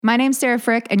My name's Sarah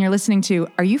Frick, and you're listening to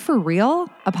Are You For Real?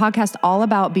 A podcast all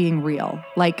about being real.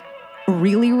 Like,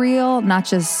 really real, not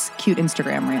just cute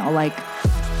Instagram real, like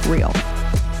real.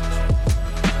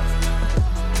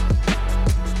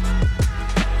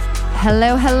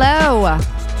 Hello, hello.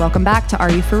 Welcome back to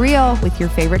Are You For Real with your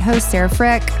favorite host, Sarah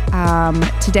Frick.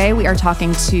 Today we are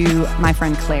talking to my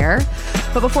friend Claire.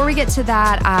 But before we get to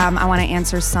that, I want to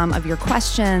answer some of your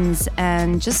questions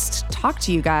and just talk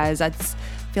to you guys. I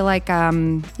feel like,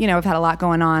 I've had a lot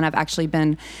going on. I've actually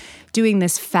been doing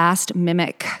this fast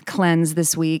mimic cleanse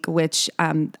this week, which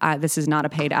this is not a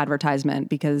paid advertisement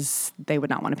because they would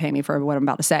not want to pay me for what I'm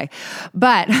about to say.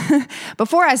 But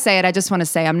before I say it, I just want to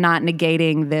say I'm not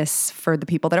negating this for the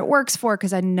people that it works for,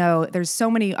 because I know there's so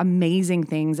many amazing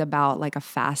things about like a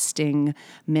fasting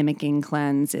mimicking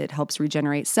cleanse. It helps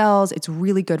regenerate cells. It's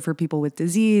really good for people with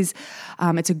disease.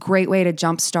 It's a great way to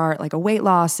jumpstart like a weight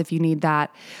loss if you need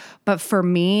that. But for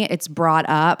me, it's brought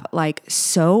up like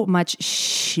so much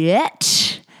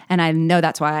shit. And I know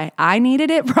that's why I needed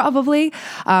it probably.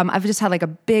 I've just had like a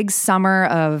big summer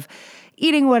of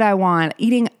eating what I want,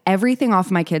 eating everything off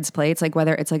my kids' plates, like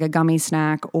whether it's like a gummy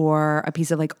snack or a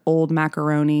piece of like old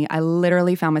macaroni. I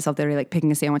literally found myself there like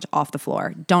picking a sandwich off the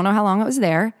floor. Don't know how long it was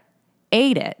there.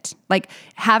 Ate it. Like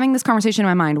having this conversation in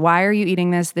my mind. Why are you eating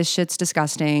this? This shit's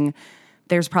disgusting.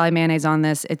 There's probably mayonnaise on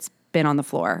this. It's been on the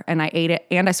floor, and I ate it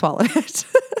and I swallowed it.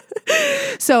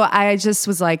 So I just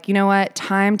was like, you know what?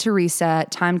 Time to reset,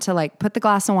 time to like put the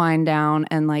glass of wine down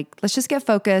and like, let's just get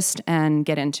focused and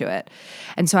get into it.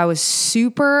 And so I was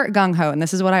super gung-ho, and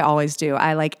this is what I always do.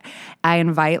 I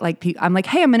invite like people, I'm like,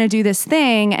 hey, I'm going to do this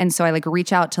thing. And so I like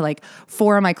reach out to like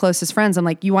 4 of my closest friends. I'm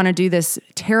like, you want to do this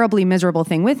terribly miserable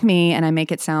thing with me? And I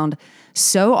make it sound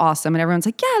so awesome. And everyone's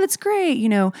like, yeah, that's great. You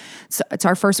know, it's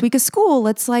our first week of school.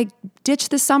 Let's like ditch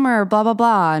the summer, blah, blah,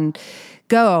 blah, and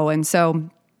go. And so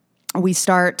we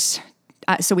start,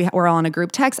 we're all in a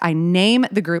group text. I name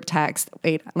the group text.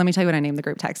 Wait, let me tell you what I named the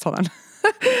group text. Hold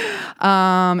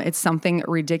on. It's something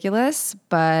ridiculous,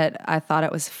 but I thought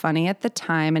it was funny at the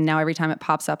time. And now every time it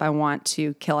pops up, I want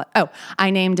to kill it. Oh, I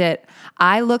named it,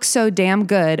 I Look So Damn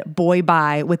Good, Boy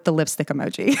Bye, with the lipstick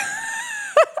emoji.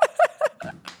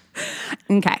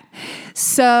 Okay.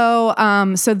 So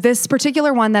this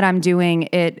particular one that I'm doing,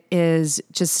 it is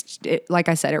just, like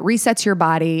I said, it resets your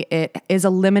body. It is a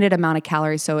limited amount of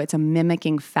calories. So it's a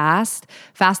mimicking fast.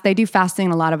 They do fasting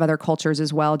in a lot of other cultures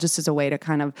as well, just as a way to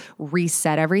kind of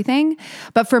reset everything.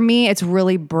 But for me, it's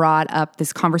really brought up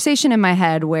this conversation in my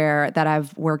head that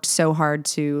I've worked so hard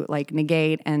to like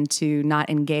negate and to not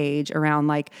engage around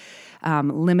like,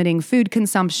 limiting food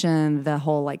consumption, the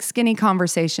whole like skinny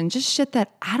conversation, just shit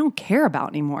that I don't care about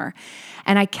anymore.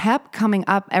 And I kept coming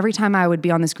up every time I would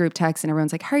be on this group text and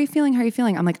everyone's like, how are you feeling? How are you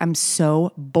feeling? I'm like, I'm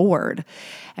so bored.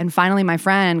 And finally my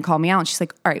friend called me out and she's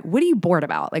like, all right, what are you bored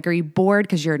about? Like, are you bored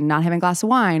because you're not having a glass of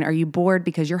wine? Are you bored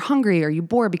because you're hungry? Are you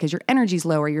bored because your energy's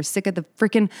low? Or you're sick of the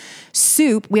freaking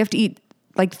soup? We have to eat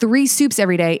like 3 soups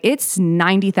every day. It's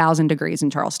 90,000 degrees in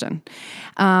Charleston.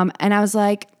 And I was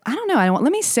like, I don't know.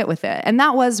 Let me sit with it. And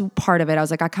that was part of it. I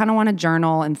was like, I kind of want to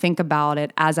journal and think about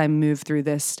it as I move through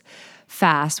this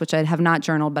fast, which I have not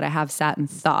journaled, but I have sat and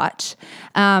thought.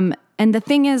 And the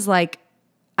thing is, like,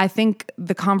 I think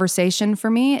the conversation for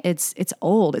me, it's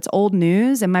old. It's old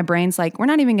news. And my brain's like, we're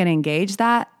not even going to engage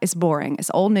that. It's boring.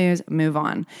 It's old news. Move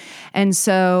on. And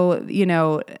so,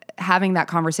 having that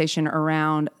conversation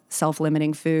around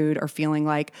self-limiting food or feeling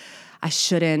like I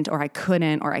shouldn't or I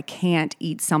couldn't or I can't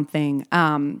eat something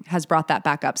has brought that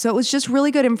back up. So it was just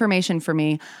really good information for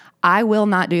me. I will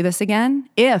not do this again.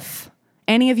 If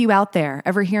any of you out there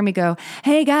ever hear me go,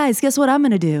 hey guys, guess what I'm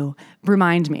going to do?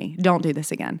 Remind me, don't do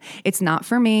this again. It's not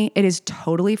for me. It is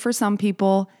totally for some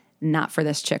people, not for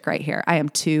this chick right here. I am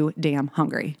too damn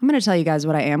hungry. I'm going to tell you guys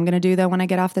what I am going to do though when I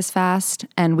get off this fast.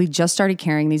 And we just started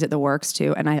carrying these at the works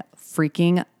too. And I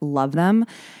freaking love them.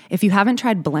 If you haven't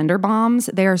tried Blender Bombs,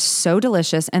 they are so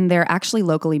delicious and they're actually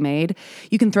locally made.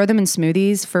 You can throw them in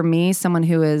smoothies. For me, someone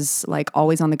who is like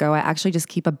always on the go, I actually just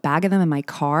keep a bag of them in my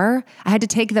car. I had to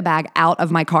take the bag out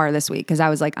of my car this week because I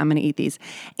was like, I'm going to eat these.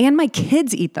 And my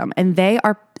kids eat them and they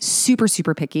are super,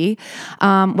 super picky.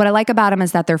 What I like about them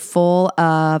is that they're full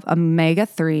of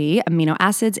omega-3 amino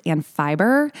acids and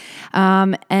fiber.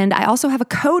 And I also have a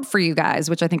code for you guys,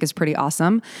 which I think is pretty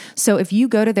awesome. So if you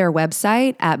go to their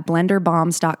website at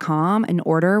blenderbombs.com and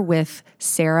order with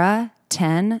Sarah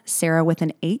 10, Sarah with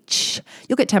an H,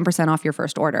 you'll get 10% off your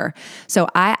first order. So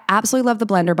I absolutely love the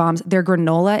Blender Bombs. Their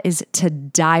granola is to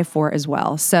die for as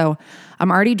well. So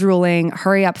I'm already drooling.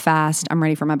 Hurry up fast. I'm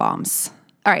ready for my bombs.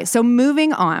 All right, so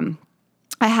moving on.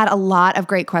 I had a lot of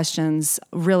great questions.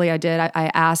 Really, I did.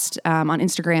 I asked on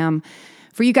Instagram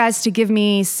for you guys to give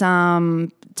me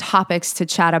some topics to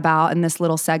chat about in this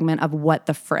little segment of What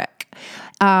the Frick.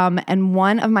 And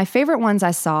one of my favorite ones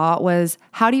I saw was,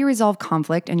 how do you resolve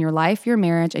conflict in your life, your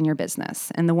marriage, and your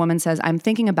business? And the woman says, I'm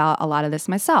thinking about a lot of this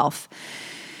myself.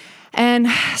 And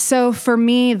so for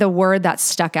me, the word that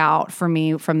stuck out for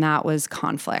me from that was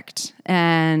conflict.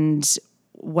 And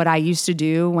what I used to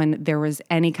do when there was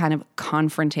any kind of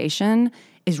confrontation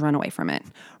is run away from it.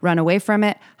 Run away from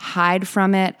it, hide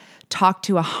from it, talk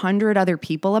to 100 other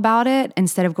people about it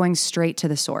instead of going straight to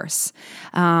the source.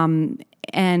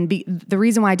 The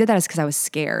reason why I did that is because I was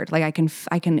scared. Like I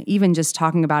can even just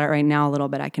talking about it right now a little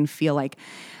bit, I can feel like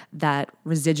that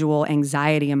residual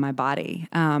anxiety in my body.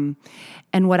 And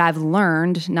what I've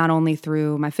learned, not only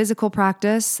through my physical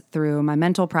practice, through my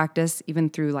mental practice, even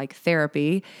through like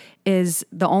therapy, is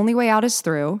the only way out is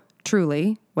through,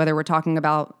 truly, whether we're talking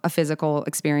about a physical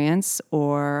experience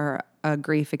or a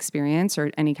grief experience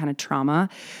or any kind of trauma.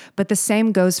 But the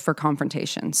same goes for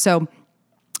confrontation. So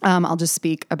I'll just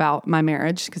speak about my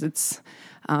marriage because it's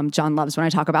John loves when I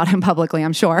talk about him publicly,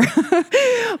 I'm sure.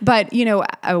 But,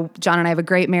 John and I have a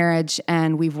great marriage,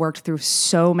 and we've worked through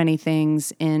so many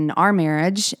things in our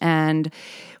marriage. And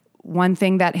one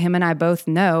thing that him and I both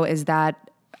know is that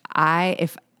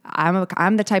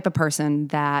I'm the type of person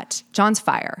that John's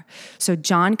fire. So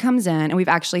John comes in, and we've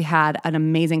actually had an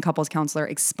amazing couples counselor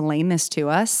explain this to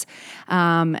us.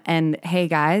 And hey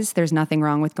guys, there's nothing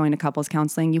wrong with going to couples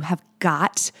counseling. You have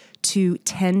got to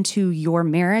tend to your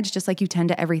marriage just like you tend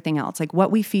to everything else. Like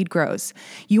what we feed grows.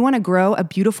 You want to grow a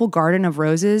beautiful garden of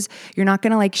roses. You're not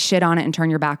going to like shit on it and turn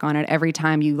your back on it every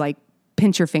time you like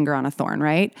pinch your finger on a thorn,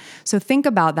 right? So think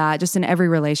about that just in every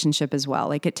relationship as well.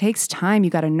 Like it takes time.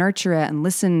 You got to nurture it and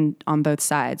listen on both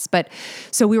sides. But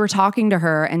so we were talking to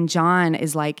her, and John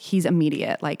is like, he's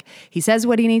immediate. Like he says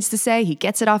what he needs to say. He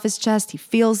gets it off his chest. He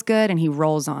feels good and he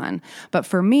rolls on. But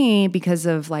for me, because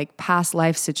of like past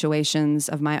life situations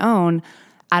of my own,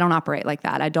 I don't operate like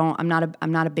that. I'm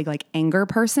not a big like anger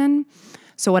person.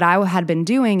 So what I had been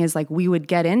doing is like we would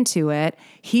get into it.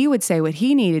 He would say what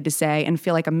he needed to say and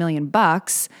feel like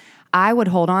 $1,000,000. I would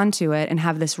hold on to it and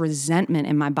have this resentment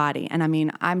in my body. And I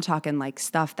mean, I'm talking like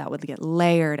stuff that would get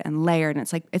layered and layered.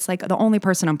 And it's like the only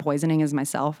person I'm poisoning is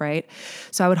myself, right?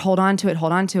 So I would hold on to it.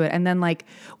 And then like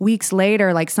weeks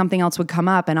later, like something else would come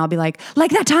up and I'll be like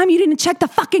that time you didn't check the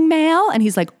fucking mail? And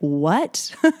he's like,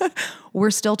 what?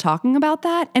 We're still talking about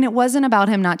that? And it wasn't about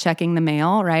him not checking the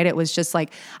mail, right? It was just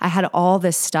like I had all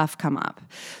this stuff come up.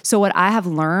 So what I have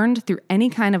learned through any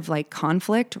kind of like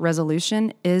conflict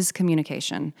resolution is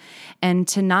communication, and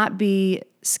to not be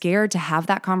scared to have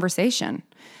that conversation.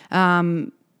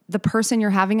 The person you're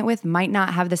having it with might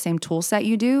not have the same tool set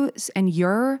you do, and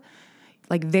their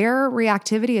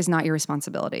reactivity is not your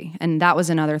responsibility. And that was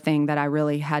another thing that I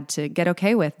really had to get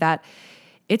okay with, that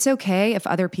it's okay if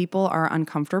other people are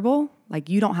uncomfortable. Like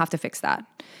you don't have to fix that.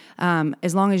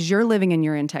 As long as you're living in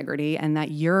your integrity and that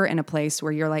you're in a place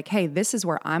where you're like, hey, this is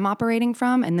where I'm operating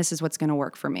from and this is what's going to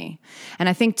work for me. And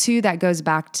I think too, that goes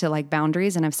back to like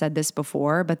boundaries. And I've said this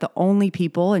before, but the only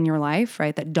people in your life,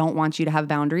 right, that don't want you to have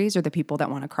boundaries are the people that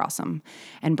want to cross them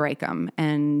and break them.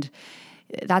 And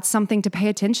that's something to pay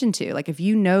attention to. Like if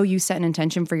you set an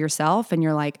intention for yourself and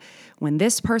you're like, when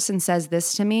this person says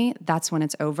this to me, that's when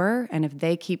it's over. And if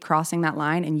they keep crossing that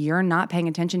line and you're not paying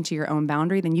attention to your own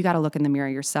boundary, then you got to look in the mirror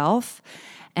yourself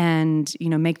and,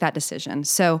 make that decision.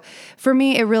 So for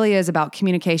me, it really is about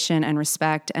communication and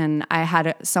respect. And I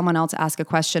had someone else ask a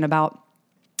question about,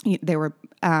 they were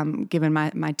giving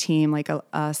my team like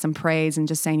some praise and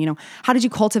just saying, how did you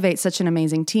cultivate such an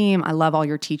amazing team? I love all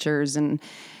your teachers, and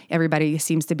everybody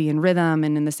seems to be in rhythm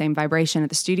and in the same vibration at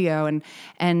the studio.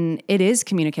 And it is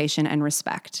communication and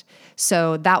respect.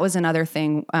 So that was another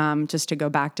thing, just to go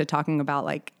back to talking about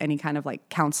like any kind of like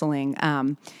counseling,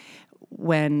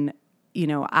 when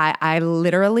I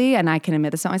literally, and I can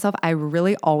admit this to myself, I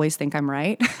really always think I'm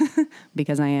right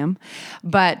because I am.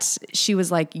 But she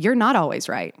was like, you're not always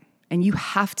right. And you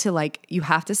have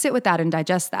to sit with that and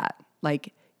digest that.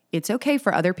 Like, it's okay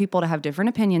for other people to have different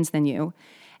opinions than you.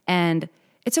 And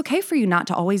it's okay for you not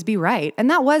to always be right. And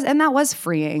that was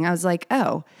freeing. I was like,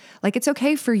 oh, like it's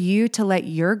okay for you to let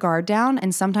your guard down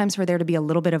and sometimes for there to be a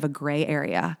little bit of a gray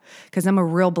area, because I'm a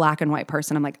real black and white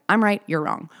person. I'm like, I'm right, you're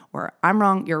wrong, or I'm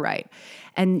wrong, you're right.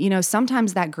 And,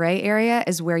 sometimes that gray area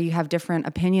is where you have different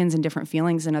opinions and different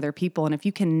feelings than other people. And if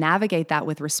you can navigate that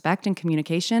with respect and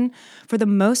communication, for the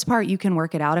most part, you can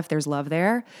work it out if there's love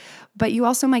there. But you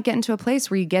also might get into a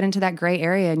place where you get into that gray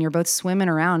area and you're both swimming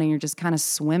around and you're just kind of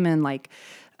swimming like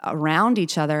around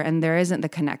each other and there isn't the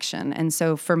connection. And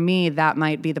so for me, that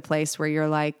might be the place where you're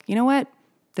like, you know what?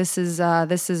 This is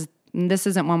this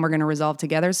isn't one we're going to resolve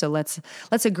together. So let's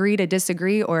agree to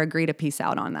disagree or agree to peace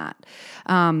out on that.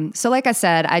 So like I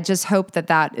said, I just hope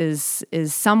that is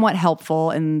somewhat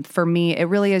helpful. And for me, it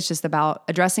really is just about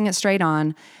addressing it straight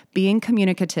on, being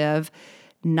communicative,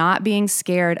 not being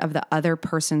scared of the other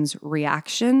person's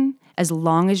reaction, as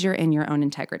long as you're in your own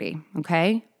integrity.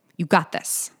 Okay? You got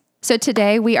this. So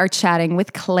today we are chatting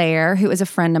with Claire, who is a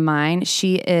friend of mine.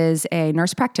 She is a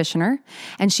nurse practitioner,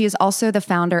 and she is also the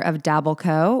founder of Dabble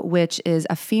Co., which is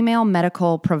a female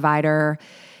medical provider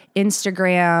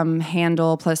Instagram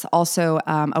handle, plus also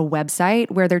a website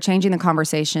where they're changing the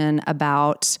conversation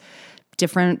about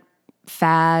different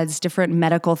fads, different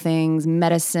medical things,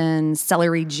 medicine,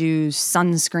 celery juice,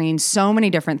 sunscreen, so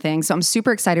many different things. So I'm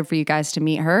super excited for you guys to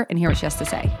meet her and hear what she has to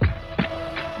say.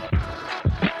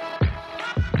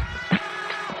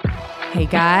 Hey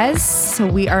guys, so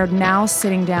we are now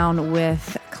sitting down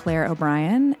with Claire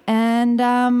O'Brien, and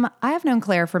I have known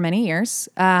Claire for many years.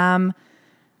 I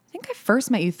think I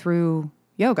first met you through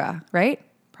yoga, right?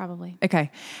 Probably. Okay.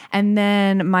 And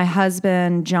then my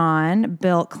husband, John,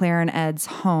 built Claire and Ed's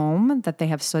home that they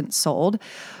have since sold.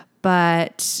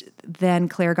 But then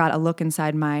Claire got a look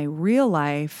inside my real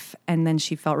life, and then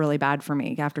she felt really bad for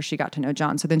me after she got to know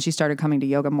John. So then she started coming to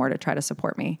yoga more to try to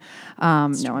support me.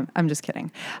 No, I'm just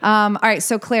kidding. All right.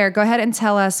 So Claire, go ahead and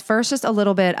tell us first just a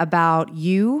little bit about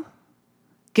you.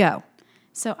 Go.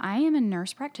 So I am a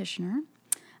nurse practitioner.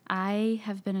 I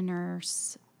have been a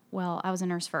nurse. Well, I was a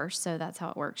nurse first, so that's how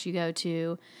it works. You go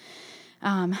to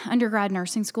undergrad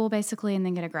nursing school, basically, and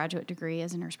then get a graduate degree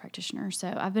as a nurse practitioner.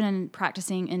 So I've been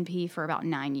practicing NP for about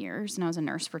 9 years, and I was a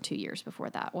nurse for 2 years before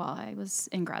that while I was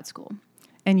in grad school.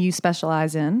 And you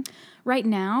specialize in? Right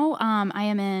now, I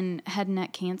am in head and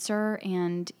neck cancer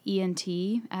and ENT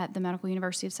at the Medical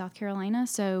University of South Carolina.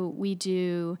 So we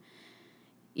do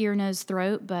ear, nose,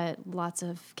 throat, but lots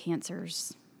of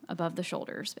cancers above the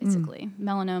shoulders, basically.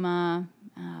 Melanoma,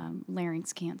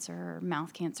 larynx cancer,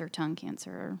 mouth cancer, tongue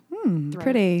cancer. Throat.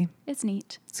 Pretty. It's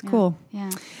neat. It's cool. Yeah.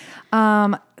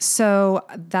 So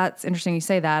that's interesting you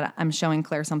say that. I'm showing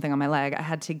Claire something on my leg. I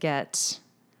had to get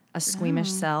a squamous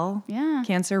cell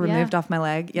cancer removed off my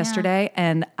leg yesterday,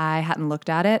 and I hadn't looked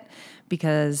at it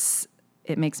because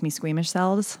it makes me squeamish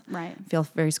cells. Right. Feel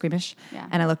very squeamish. Yeah.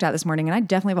 And I looked at it this morning, and I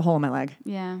definitely have a hole in my leg.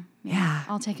 Yeah.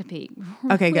 I'll take a peek.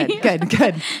 Okay,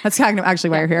 good. That's kind of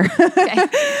actually why you're here. Okay.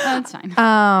 That's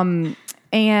fine.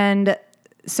 And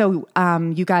so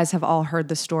you guys have all heard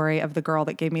the story of the girl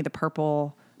that gave me the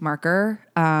purple marker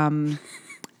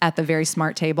at the Very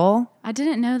Smart table. I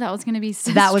didn't know that was going to be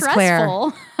so that was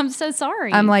stressful. Claire. I'm so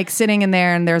sorry. I'm like sitting in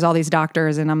there and there's all these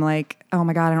doctors and I'm like, oh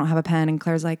my God, I don't have a pen. And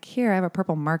Claire's like, here, I have a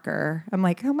purple marker. I'm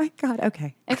like, oh my God,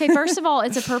 okay. Okay, first of all,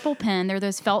 it's a purple pen. They're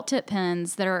those felt tip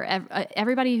pens that are,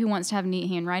 everybody who wants to have neat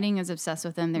handwriting is obsessed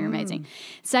with them. They're amazing.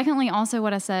 Secondly, also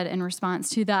what I said in response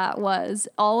to that was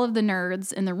all of the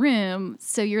nerds in the room,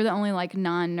 so you're the only like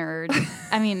non-nerd.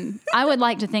 I mean, I would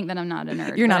like to think that I'm not a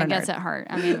nerd. You're not but a I guess nerd. at heart,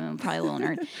 I mean, I'm probably a little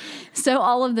nerd. So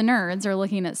all of the nerds are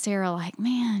looking at Sarah like,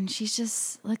 man, she's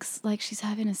just looks like she's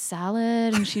having a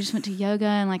salad and she just went to yoga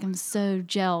and like I'm so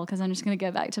gel because I'm just going to go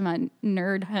back to my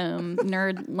nerd home,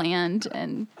 nerd land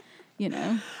and, you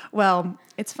know. Well,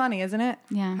 it's funny, isn't it?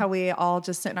 Yeah. How we all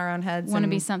just sit in our own heads. Want to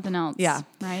and be something else. Yeah.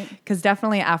 Right? Because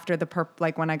definitely after the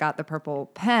like when I got the purple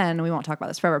pen, we won't talk about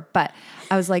this forever, but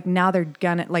I was like, now they're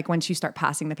gonna, like once you start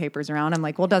passing the papers around, I'm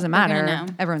like, well, it doesn't matter.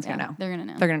 Everyone's gonna know. They're going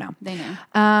to know. They're gonna know. They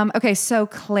know. Okay, so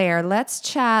Claire, let's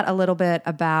chat a little bit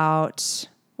about,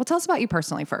 well, tell us about you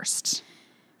personally first.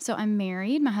 So I'm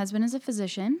married. My husband is a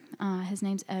physician. His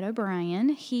name's Ed O'Brien.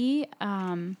 He,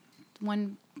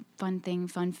 one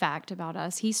fun fact about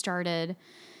us, he started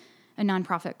a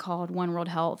nonprofit called One World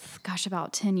Health,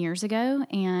 about 10 years ago.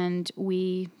 And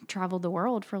we traveled the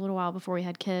world for a little while before we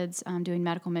had kids, doing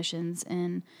medical missions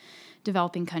in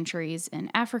developing countries in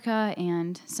Africa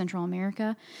and Central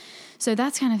America. So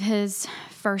that's kind of his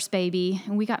first baby.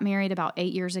 And we got married about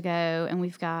 8 years ago, and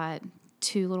we've got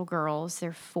 2 little girls.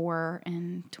 They're 4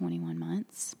 and 21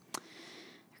 months. They're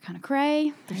kind of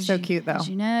cray. They're so cute, though. As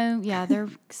you know. Yeah,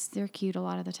 they're cute a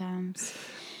lot of the times.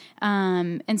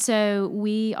 And so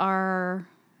we are,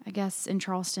 I guess, in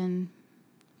Charleston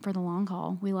for the long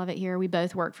haul. We love it here. We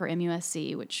both work for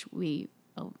MUSC, which we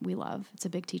love. It's a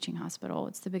big teaching hospital.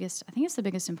 It's the biggest, I think it's the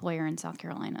biggest employer in South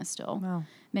Carolina still. Wow.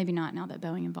 Maybe not now that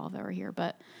Boeing involved over here,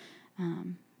 but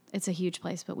it's a huge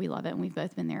place, but we love it. And we've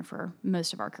both been there for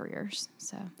most of our careers.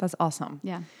 So That's awesome.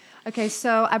 yeah. Okay,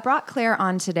 so I brought Claire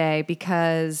on today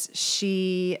because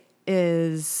she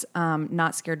is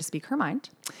not scared to speak her mind,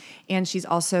 and she's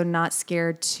also not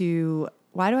scared to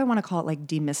why do I want to call it like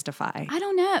demystify? I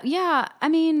don't know. Yeah. I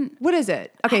mean, What is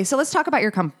it? Okay, so let's talk about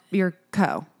your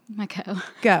co. my co.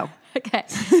 Go. Okay.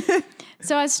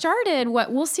 So I started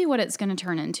we'll see what it's going to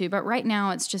turn into, but right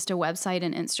now it's just a website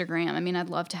and Instagram. I mean,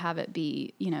 I'd love to have it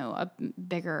be, a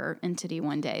bigger entity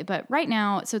one day, but right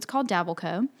now, so it's called Dabble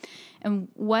Co. And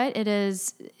what it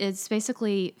is, it's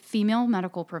basically female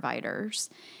medical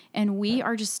providers. And we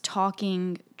are just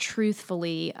talking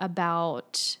truthfully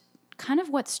about kind of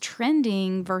what's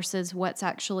trending versus what's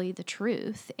actually the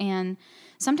truth. And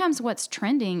sometimes what's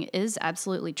trending is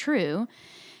absolutely true.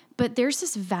 But there's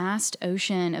this vast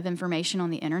ocean of information on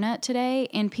the internet today,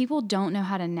 and people don't know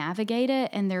how to navigate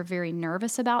it, and they're very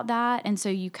nervous about that. And so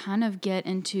you kind of get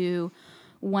into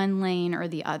one lane or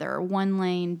the other. One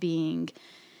lane being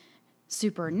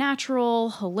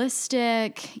supernatural,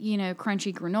 holistic,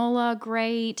 crunchy granola,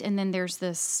 great. And then there's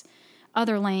this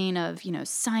other lane of,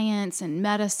 science and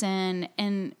medicine.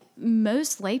 And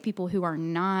most lay people who are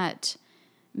not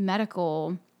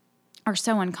medical are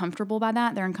so uncomfortable by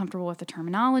that. They're uncomfortable with the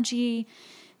terminology.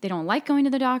 They don't like going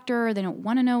to the doctor. They don't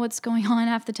want to know what's going on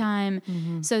half the time.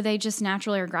 Mm-hmm. So they just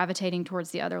naturally are gravitating towards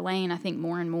the other lane, I think,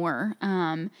 more and more.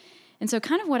 And so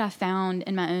kind of what I found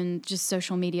in my own just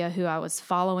social media, who I was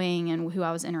following and who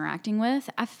I was interacting with,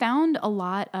 I found a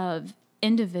lot of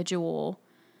individual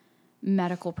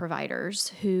medical providers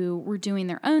who were doing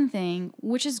their own thing,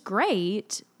 which is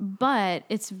great, but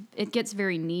it gets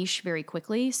very niche very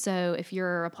quickly. So if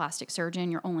you're a plastic surgeon,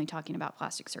 you're only talking about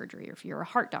plastic surgery, or if you're a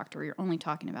heart doctor, you're only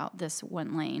talking about this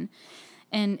one lane.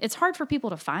 And it's hard for people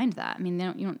to find that. I mean,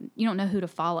 you don't know who to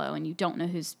follow, and you don't know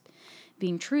who's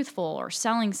being truthful or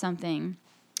selling something.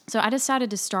 So I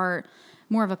decided to start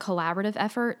more of a collaborative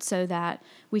effort so that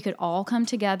we could all come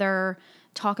together,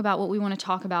 talk about what we want to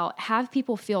talk about, have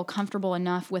people feel comfortable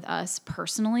enough with us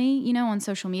personally, on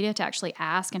social media to actually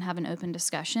ask and have an open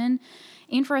discussion.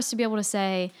 And for us to be able to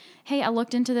say, hey, I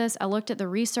looked into this, I looked at the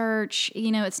research,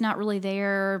 it's not really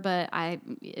there, but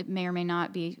it may or may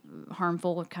not be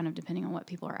harmful, kind of depending on what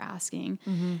people are asking.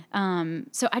 Mm-hmm.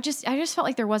 So I just felt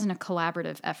like there wasn't a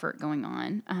collaborative effort going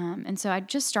on. And so I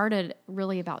just started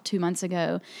really about 2 months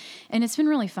ago, and it's been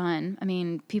really fun. I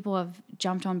mean, people have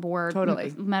jumped on board.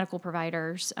 Totally. Medical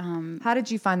providers. How did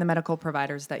you find the medical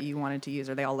providers that you wanted to use?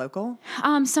 Are they all local?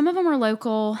 Some of them are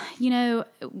local.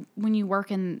 When you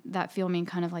work in that field, I mean,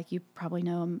 kind of like you probably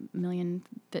know a million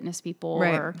fitness people,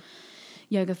 right, or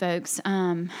yoga folks.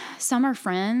 Some are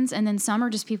friends, and then some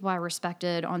are just people I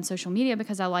respected on social media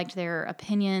because I liked their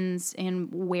opinions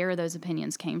and where those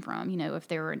opinions came from. If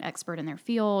they were an expert in their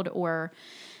field, or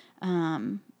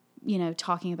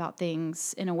talking about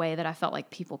things in a way that I felt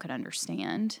like people could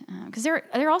understand. Because there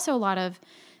are also a lot of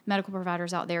medical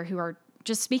providers out there who are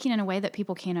just speaking in a way that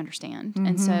people can't understand. Mm-hmm.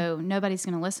 And so nobody's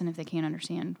going to listen if they can't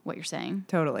understand what you're saying.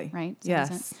 Totally. Right?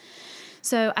 Yes.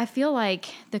 So I feel like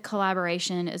the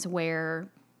collaboration is where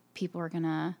people are going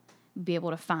to be able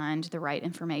to find the right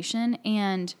information.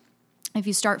 And if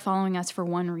you start following us for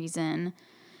one reason,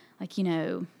 like,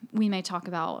 we may talk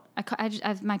about,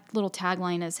 my little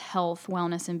tagline is health,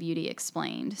 wellness, and beauty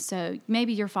explained. So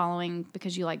maybe you're following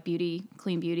because you like beauty,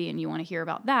 clean beauty, and you want to hear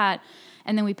about that.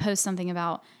 And then we post something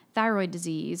about thyroid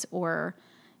disease, or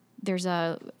there's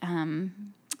a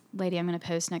lady I'm going to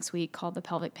post next week called the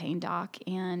Pelvic Pain Doc,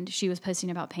 and she was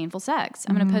posting about painful sex.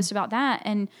 I'm going to post about that,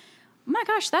 and oh my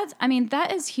gosh,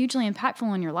 that is hugely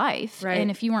impactful in your life. Right.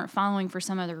 And if you weren't following for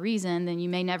some other reason, then you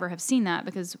may never have seen that,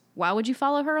 because why would you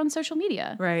follow her on social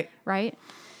media? Right. Right?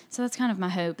 So that's kind of my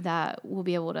hope, that we'll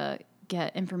be able to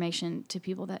get information to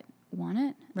people that want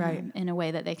it, right, in a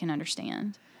way that they can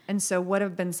understand. And so what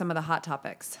have been some of the hot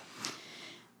topics?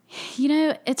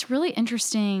 It's really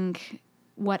interesting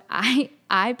what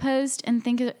I post and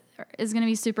think is going to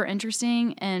be super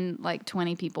interesting, and like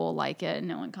 20 people like it and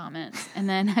no one comments. And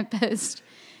then I post,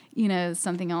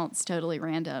 something else totally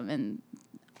random, and,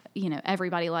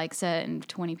 everybody likes it and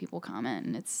 20 people comment,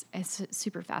 and it's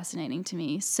super fascinating to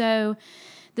me. So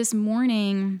this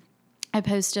morning I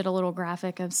posted a little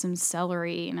graphic of some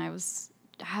celery, and I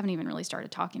haven't even really started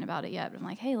talking about it yet, but I'm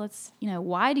like, hey, let's,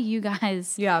 why do you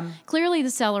guys, clearly the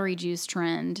celery juice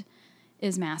trend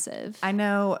is massive. I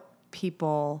know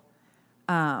people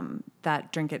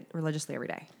that drink it religiously every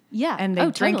day. Yeah. And they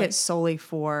drink it solely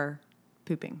for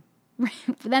pooping.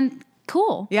 Then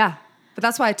cool. Yeah. But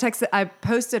that's why I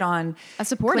posted on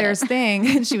Claire's thing,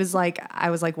 and she was like, I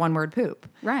was like, one word, poop.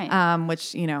 Right.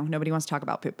 Which, nobody wants to talk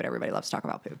about poop, but everybody loves to talk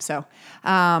about poop. So,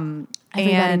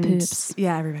 everybody poops.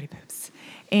 Yeah, everybody poops.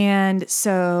 And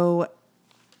so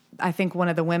I think one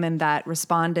of the women that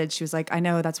responded, she was like, I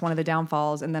know that's one of the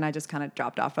downfalls. And then I just kind of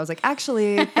dropped off. I was like,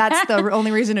 actually, that's the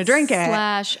only reason to drink it.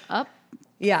 /up.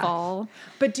 fall.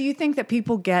 But do you think that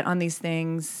people get on these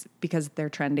things because they're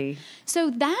trendy? So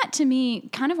that, to me,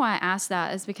 kind of why I asked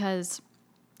that is because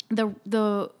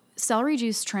the celery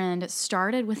juice trend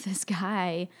started with this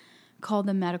guy called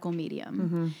the medical medium.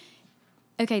 Mm-hmm.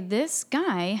 Okay, this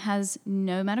guy has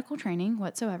no medical training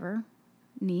whatsoever.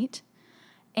 Neat.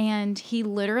 And he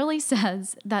literally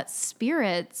says that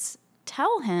spirits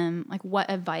tell him like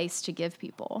what advice to give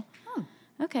people. Oh.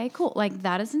 Okay, cool. Like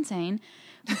that is insane.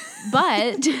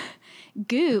 But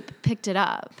Goop picked it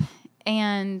up.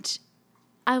 And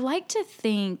I like to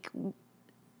think,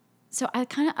 so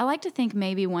I like to think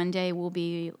maybe one day we'll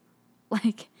be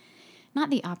like, not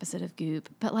the opposite of Goop,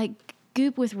 but like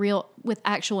Goop with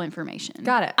actual information.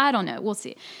 Got it. I don't know. We'll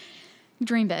see.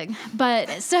 Dream big.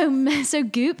 But so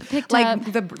Goop picked up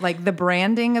the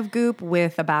branding of Goop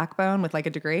with a backbone, with like a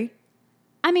degree.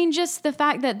 I mean, just the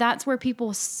fact that that's where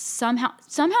people somehow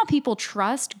people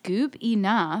trust Goop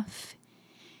enough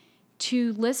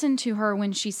to listen to her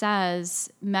when she says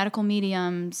medical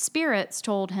medium spirits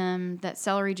told him that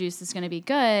celery juice is going to be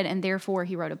good, and therefore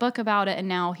he wrote a book about it, and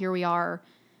now here we are,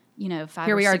 5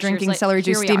 Here or we 6 are years drinking celery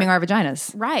juice, steaming our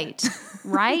vaginas.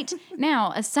 Right.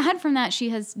 Now, aside from that,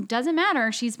 doesn't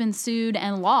matter. She's been sued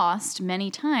and lost many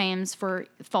times for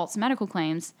false medical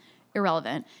claims.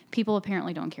 Irrelevant. People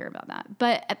apparently don't care about that.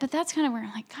 But that's kind of where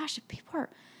I'm like, gosh, if people are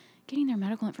getting their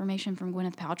medical information from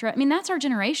Gwyneth Paltrow, I mean, that's our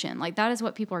generation. Like, that is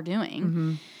what people are doing,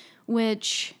 mm-hmm.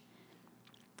 which...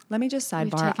 Let me just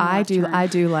sidebar. I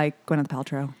do like Gwyneth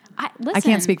Paltrow. Listen, I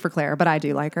can't speak for Claire, but I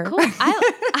do like her. Cool.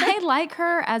 I like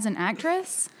her as an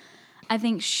actress. I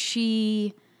think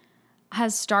she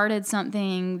has started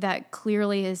something that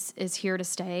clearly is here to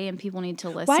stay, and people need to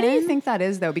listen. Why do you think that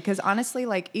is, though? Because honestly,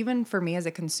 like, even for me as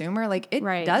a consumer, like, it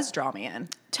does draw me in.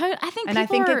 I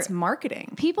think it's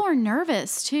marketing. People are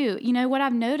nervous too. What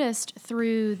I've noticed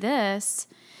through this,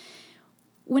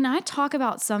 when I talk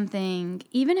about something,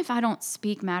 even if I don't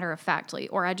speak matter of factly,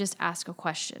 or I just ask a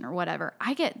question or whatever,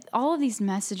 I get all of these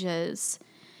messages.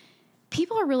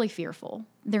 People are really fearful.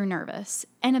 They're nervous.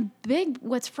 And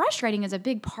what's frustrating is a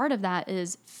big part of that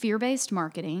is fear-based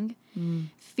marketing,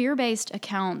 fear-based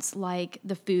accounts like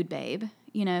the Food Babe,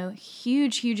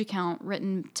 huge account,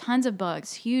 written tons of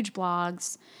books, huge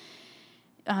blogs,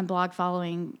 blog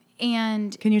following.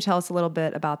 And can you tell us a little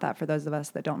bit about that for those of us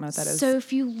that don't know what that is?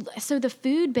 So the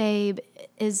Food Babe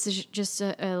is just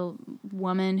a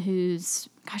woman who's,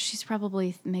 gosh, she's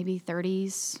probably maybe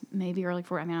 30s, maybe early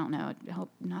 40s. I mean, I don't know. I hope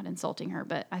I'm not insulting her,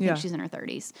 but I think she's in her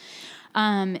 30s.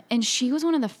 And she was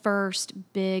one of the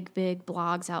first big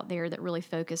blogs out there that really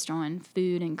focused on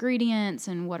food ingredients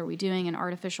and what are we doing and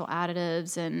artificial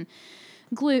additives and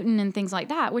gluten and things like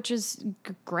that, which is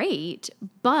great.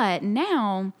 But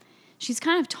now she's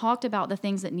kind of talked about the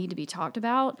things that need to be talked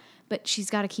about, but she's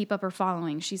got to keep up her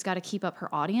following. She's got to keep up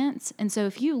her audience. And so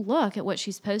if you look at what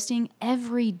she's posting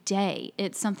every day,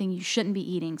 it's something you shouldn't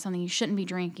be eating, something you shouldn't be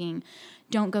drinking.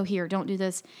 Don't go here, don't do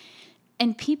this.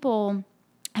 And people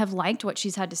have liked what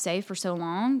she's had to say for so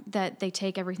long that they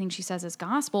take everything she says as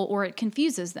gospel, or it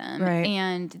confuses them. Right.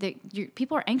 And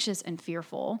people are anxious and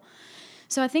fearful.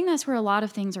 So I think that's where a lot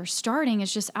of things are starting,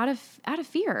 is just out of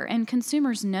fear, and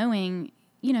consumers knowing,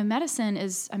 medicine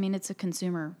is, it's a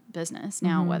consumer business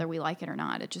now, whether we like it or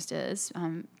not. It just is.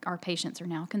 Our patients are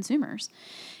now consumers.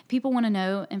 People want to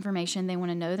know information. They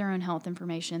want to know their own health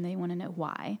information. They want to know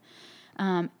why.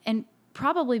 And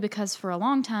probably because for a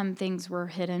long time things were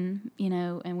hidden,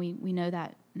 and we know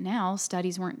that now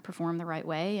studies weren't performed the right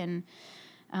way, and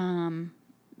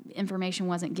information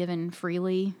wasn't given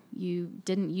freely. You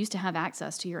didn't used to have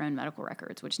access to your own medical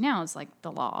records, which now is like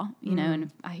the law, and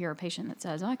if I hear a patient that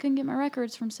says, I couldn't get my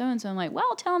records from so-and-so, I'm like,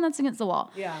 well, tell them that's against the law.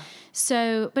 Yeah.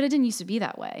 So, but it didn't used to be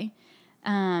that way.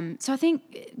 So I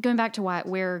think going back to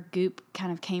where Goop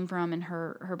kind of came from and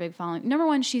her big following, number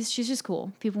one, she's just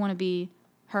cool. People want to be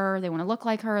her. They want to look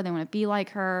like her. They want to be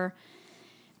like her.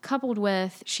 Coupled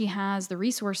with, she has the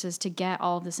resources to get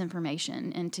all of this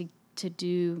information and to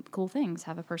do cool things,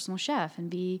 have a personal chef, and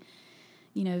be,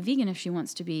 vegan if she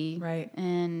wants to be, right,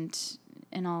 and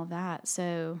all of that.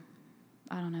 So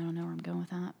I don't know where I'm going with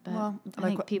that, but I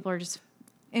think people are just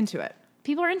into it.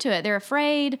 People are into it. They're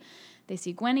afraid. They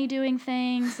see Gwenny doing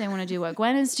things. They want to do what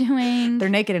Gwen is doing. They're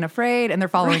naked and afraid, and they're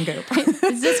following Goop.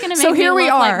 Is this going to make me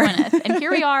look like Gwyneth? And here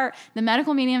we are. The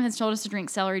medical medium has told us to drink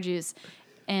celery juice,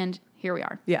 and here we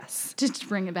are. Yes. Just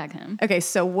bring it back home. Okay,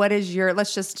 so what is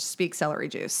let's just speak celery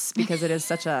juice, because it is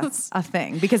such a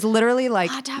thing. Because literally, like,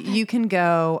 you can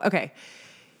go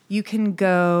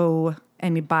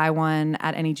and you buy one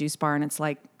at any juice bar, and it's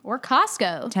like... Or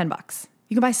Costco. $10.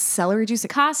 You can buy celery juice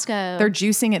at Costco. They're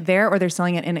juicing it there, or they're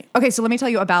selling it in it. Okay, so let me tell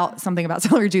you about something about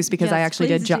celery juice because Yes, I actually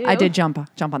please do. I did jump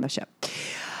on the ship.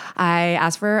 I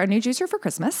asked for a new juicer for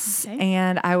Christmas,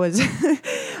 and I was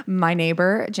my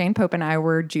neighbor Jane Pope and I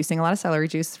were juicing a lot of celery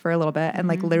juice for a little bit, and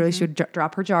like literally she would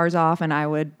drop her jars off, and I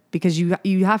would, because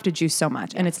you have to juice so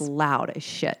much, and it's loud as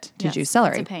shit to Yes, juice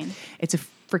celery. it's a pain. It's a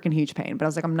freaking huge pain, but I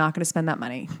was like, I'm not going to spend that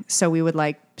money. So we would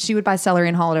she would buy celery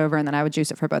and haul it over, and then I would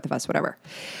juice it for both of us, whatever.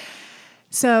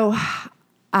 So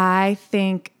I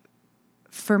think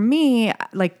for me,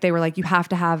 like they were like, you have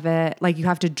to have it, like you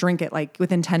have to drink it like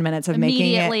within 10 minutes of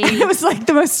making it. Immediately. It was like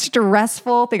the most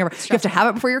stressful thing ever. You have to have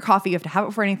it before your coffee. You have to have it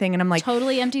before anything. And I'm like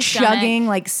Totally empty chugging stomach.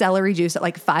 like celery juice at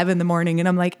like 5 a.m. And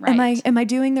I'm like, Right. am I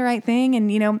doing the right thing?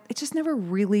 And it just never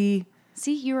really.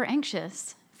 See, you were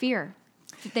anxious. Fear.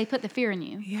 They put the fear in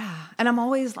you. Yeah. And I'm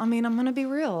always, I'm going to be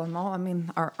real.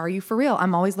 Are you for real?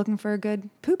 I'm always looking for a good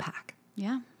poo pack.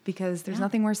 Yeah. Because there's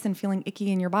nothing worse than feeling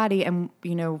icky in your body. And,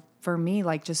 for me,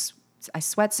 like I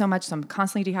sweat so much, so I'm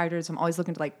constantly dehydrated. So I'm always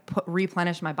looking to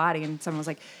replenish my body. And someone was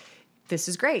like, this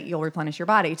is great. You'll replenish your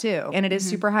body too. And it is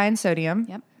super high in sodium.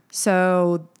 Yep.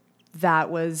 So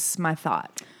that was my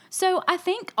thought. So I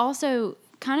think also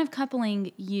kind of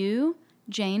coupling you,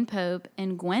 Jane Pope,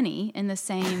 and Gwenny in the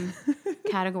same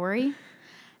category,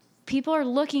 people are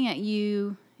looking at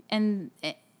you and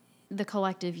the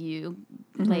collective you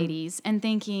ladies and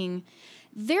thinking,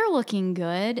 they're looking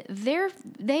good.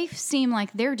 They seem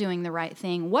like they're doing the right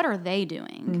thing. What are they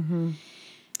doing?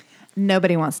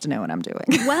 Nobody wants to know what I'm doing.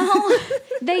 Well,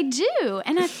 they do.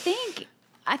 And I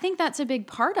think that's a big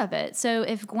part of it. So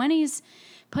if Gwenny's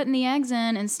putting the eggs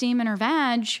in and steaming her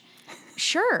vag,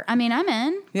 sure. I mean, I'm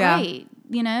in. Yeah. Great.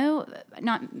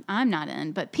 I'm not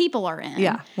in, but people are in.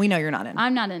 Yeah, we know you're not in.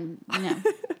 I'm not in,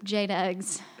 jade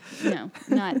eggs.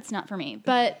 It's not for me.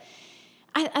 But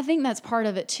I think that's part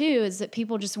of it too, is that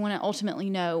people just want to ultimately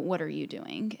know, what are you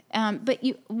doing? But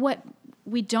what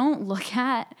we don't look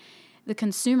at, the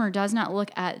consumer does not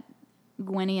look at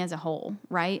Gwenny as a whole,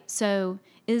 right? So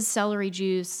is celery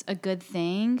juice a good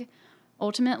thing?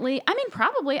 Ultimately, I mean,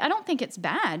 probably. I don't think it's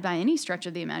bad by any stretch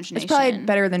of the imagination. It's probably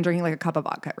better than drinking like a cup of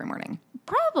vodka every morning.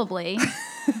 Probably.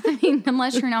 I mean,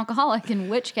 unless you're an alcoholic, in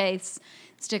which case,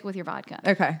 stick with your vodka.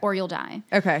 Okay. Or you'll die.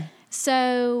 Okay.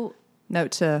 So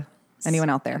Note to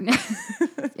anyone out there.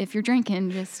 if you're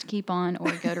drinking, just keep on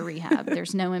or go to rehab.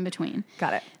 There's no in between.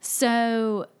 Got it.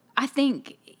 So I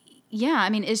think, yeah, I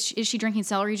mean, is she drinking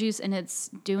celery juice and it's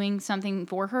doing something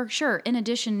for her? Sure. In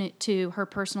addition to her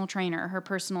personal trainer, her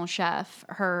personal chef,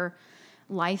 her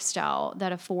lifestyle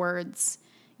that affords,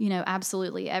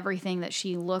 absolutely everything that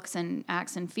she looks and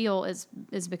acts and feel is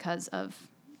because of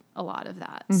a lot of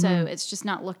that. So it's just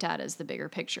not looked at as the bigger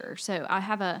picture. So I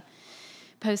have a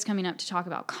post coming up to talk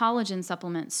about collagen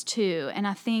supplements too. And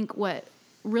I think what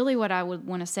I would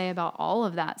want to say about all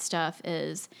of that stuff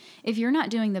is, if you're not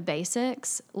doing the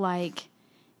basics, like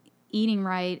eating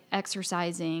right,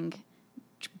 exercising,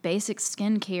 basic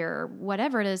skincare,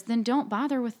 whatever it is, then don't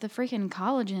bother with the freaking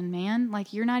collagen, man.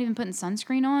 Like, you're not even putting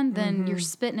sunscreen on, then you're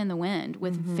spitting in the wind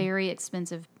with very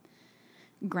expensive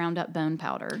ground up bone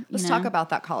powder. Let's talk about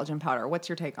that collagen powder. What's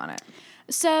your take on it?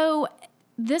 So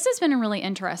this has been a really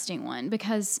interesting one,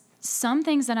 because some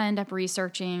things that I end up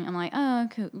researching, I'm like, oh,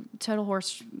 total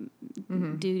horse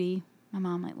duty. My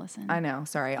mom might listen. I know.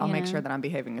 Sorry. I'll make sure that I'm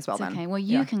behaving as well then. Okay. Well,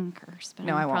 you can curse, but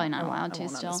No, I'm I won't. probably not I won't. allowed I to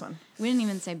won't on still. this one. We didn't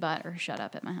even say but or shut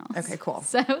up at my house. Okay, cool.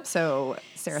 So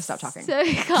Sarah, stop talking. So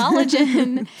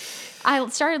collagen, I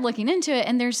started looking into it,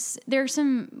 and there's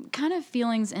some kind of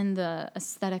feelings in the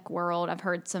aesthetic world. I've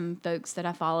heard some folks that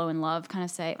I follow and love kind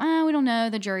of say, we don't know,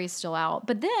 the jury's still out.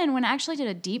 But then when I actually did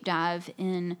a deep dive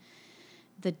in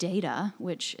the data,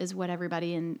 which is what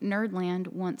everybody in Nerdland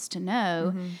wants to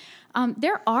know,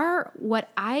 there are what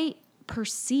I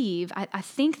perceive, I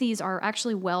think these are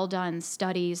actually well-done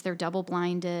studies. They're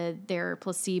double-blinded, they're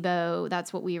placebo.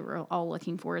 That's what we were all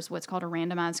looking for, is what's called a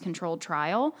randomized controlled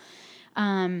trial.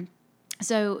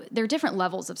 So there are different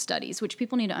levels of studies, which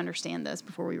people need to understand this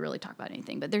before we really talk about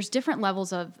anything. But there's different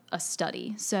levels of a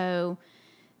study. So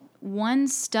one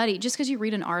study, just because you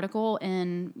read an article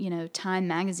in, Time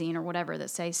magazine or whatever that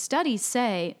say studies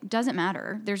say, doesn't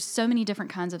matter. There's so many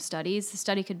different kinds of studies. The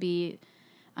study could be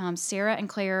Sarah and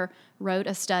Claire wrote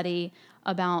a study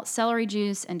about celery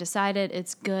juice and decided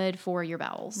it's good for your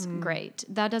bowels. Great.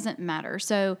 That doesn't matter.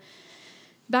 So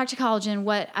back to collagen,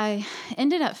 what I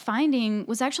ended up finding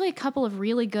was actually a couple of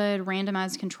really good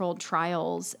randomized controlled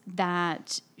trials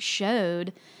that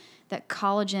showed that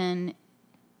collagen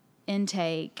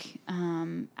intake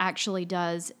actually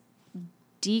does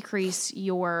decrease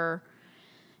your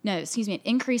No, excuse me. It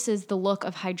increases the look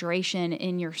of hydration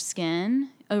in your skin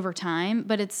over time,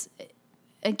 but it's,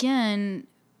 again,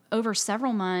 over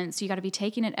several months. You got to be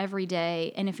taking it every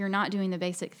day. And if you're not doing the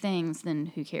basic things, then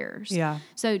who cares? Yeah.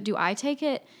 So do I take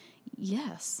it?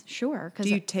 Yes, sure. Do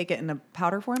you take it in a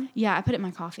powder form? Yeah, I put it in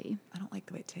my coffee. I don't like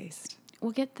the way it tastes.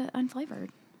 We'll get the unflavored.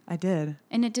 I did.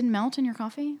 And it didn't melt in your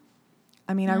coffee?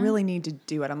 I mean, I really need to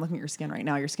do it. I'm looking at your skin right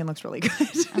now. Your skin looks really good.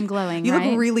 I'm glowing, You right?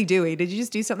 look really dewy. Did you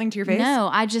just do something to your face? No,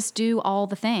 I just do all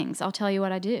the things. I'll tell you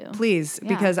what I do. Please, Yeah.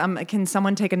 because can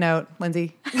someone take a note,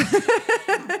 Lindsay?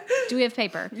 Do we have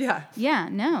paper? Yeah. Yeah,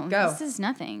 no. Go. This is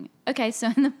nothing. Okay, so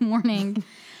in the morning,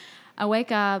 I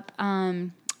wake up.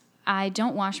 I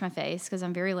don't wash my face because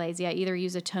I'm very lazy. I either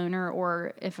use a toner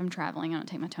or if I'm traveling, I don't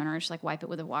take my toner. I just like wipe it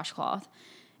with a washcloth.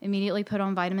 Immediately put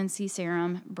on vitamin C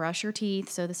serum, brush your teeth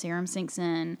so the serum sinks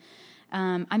in.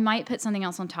 I might put something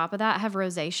else on top of that. I have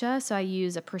rosacea, so I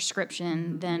use a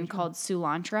prescription then called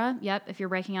Soolantra. Yep, if you're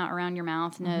breaking out around your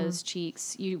mouth, nose,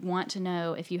 cheeks, you want to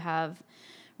know if you have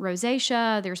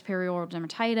rosacea. There's perioral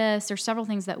dermatitis. There's several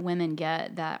things that women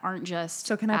get that aren't just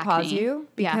So can I acne. pause you?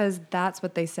 Yeah. Because that's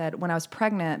what they said when I was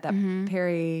pregnant, that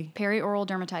Perioral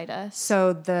dermatitis.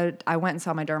 So I went and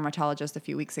saw my dermatologist a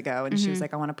few weeks ago, and she was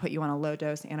like, I want to put you on a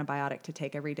low-dose antibiotic to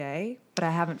take every day, but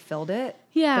I haven't filled it.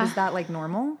 Yeah. But is that like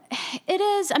normal? It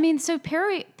is. I mean, so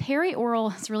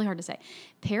perioral, it's really hard to say.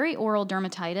 Perioral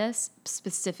dermatitis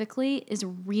specifically is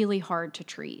really hard to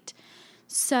treat.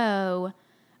 So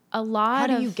a lot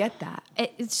How of... do you get that?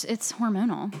 It's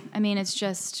hormonal. I mean, it's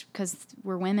just because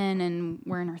we're women and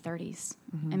we're in our 30s.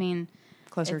 I mean...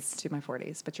 Closer to my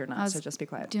 40s, but you're not, so just be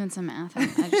quiet. Doing some math.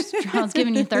 I was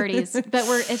giving you 30s. But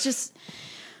it's just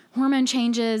hormone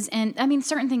changes. And, I mean,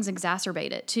 certain things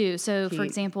exacerbate it, too. So, for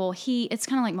example, heat, it's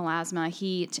kind of like melasma.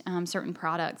 Heat, certain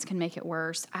products can make it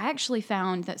worse. I actually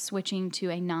found that switching to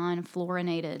a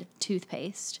non-fluorinated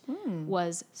toothpaste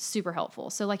was super helpful.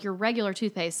 So, like your regular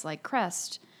toothpaste, like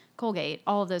Crest, Colgate,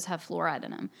 all of those have fluoride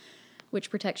in them, which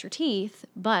protects your teeth,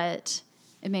 but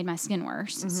it made my skin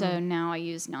worse. So now I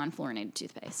use non-fluorinated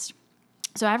toothpaste.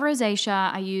 So I have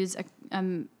rosacea. I use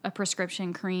a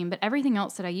prescription cream, but everything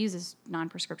else that I use is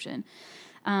non-prescription.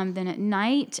 Then at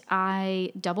night,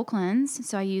 I double cleanse.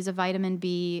 So I use a vitamin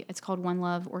B. It's called One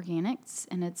Love Organics,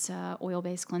 and it's a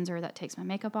oil-based cleanser that takes my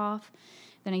makeup off.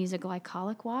 Then I use a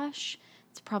glycolic wash.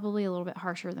 It's probably a little bit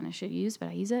harsher than I should use, but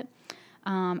I use it.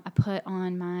 I put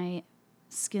on my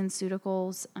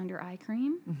SkinCeuticals under eye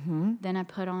cream. Then I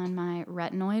put on my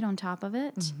retinoid on top of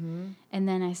it. And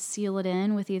then I seal it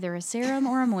in with either a serum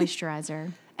or a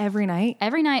moisturizer. Every night?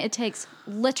 Every night it takes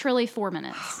literally 4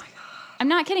 minutes. Oh my God. I'm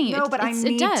not kidding you. No, but I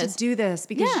need to does. do this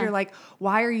because you're like,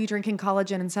 why are you drinking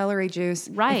collagen and celery juice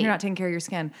if Right. you're not taking care of your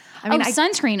skin? I mean,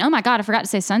 sunscreen. Oh my God, I forgot to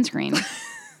say sunscreen.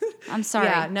 I'm sorry.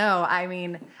 Yeah, no, I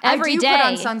mean, Every I do day. put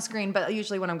on sunscreen, but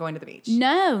usually when I'm going to the beach.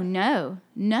 No.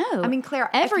 I mean, Claire,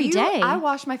 every day. I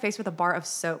wash my face with a bar of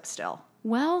soap still.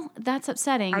 Well, that's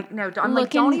upsetting. I'm like,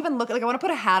 don't even look. Like, I want to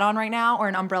put a hat on right now or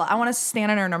an umbrella. I want to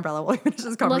stand under an umbrella while we finish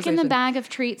this conversation. Look in the bag of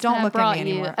treats Don't that I look at brought me you.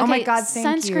 anymore. Okay, Oh my God,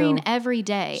 thank you. sunscreen every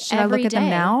day. Should I look at them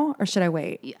now or should I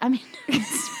wait? I mean,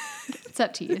 it's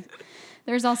up to you.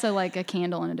 There's also like a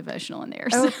candle and a devotional in there.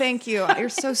 Oh, So. thank you. You're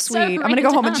so sweet. I'm random. going to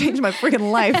go home and change my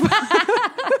freaking life.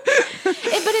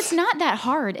 But it's not that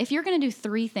hard. If you're going to do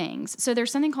 3 things, so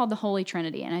there's something called the Holy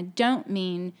Trinity, and I don't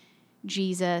mean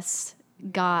Jesus,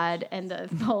 God, and the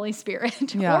Holy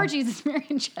Spirit, or Jesus, Mary,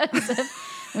 and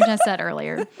Joseph, which I said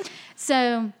earlier.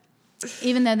 So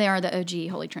even though they are the OG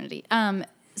Holy Trinity.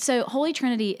 So Holy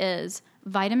Trinity is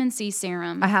vitamin C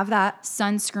serum. I have that.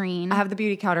 Sunscreen. I have the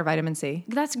Beauty Counter vitamin C.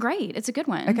 That's great. It's a good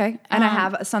one. Okay. And I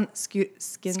have a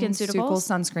SkinCeuticals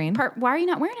sunscreen. Why are you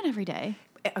not wearing it every day?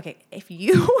 Okay, if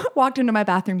you walked into my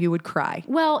bathroom, you would cry.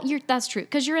 Well, that's true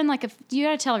because you're in like you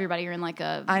got to tell everybody you're in like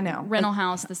a I know. rental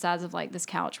house the size of like this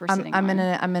couch we're sitting I'm on.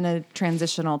 I'm in a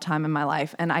transitional time in my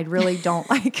life, and I really don't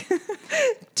like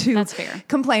to That's fair.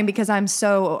 complain because I'm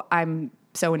so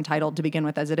entitled to begin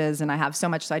with as it is, and I have so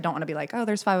much, so I don't want to be like, oh,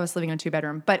 there's 5 of us living in a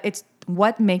 2-bedroom. But it's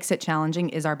what makes it challenging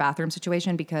is our bathroom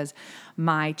situation because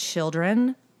my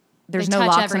children, there's They no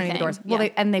touch locks on any of the everything. doors. Well,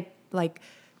 Yeah. they like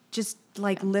just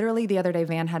like literally the other day,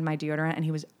 Van had my deodorant, and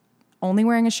he was only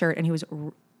wearing a shirt, and he was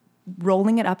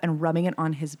rolling it up and rubbing it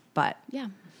on his butt. Yeah.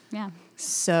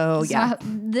 So yeah,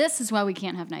 This is why we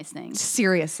can't have nice things.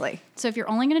 seriously. So if you're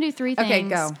only going to do 3 things, Okay,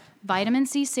 go. Vitamin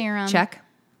C serum, Check.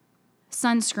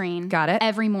 sunscreen, Got it.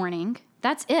 every morning.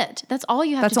 That's it. That's all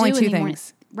you have That's to do only 2 in the morning.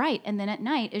 things. Right, and then at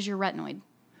night is your retinoid.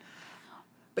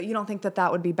 But you don't think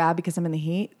that would be bad because I'm in the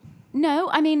heat? No,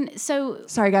 I mean, so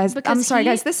Sorry, guys. because I'm sorry, heat-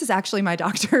 guys. This is actually my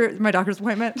doctor's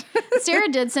appointment. Sarah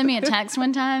did send me a text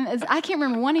one time. I can't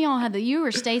remember. One of y'all had you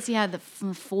or Stacy had the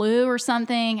flu or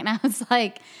something. And I was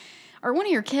like, or one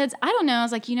of your kids, I don't know. I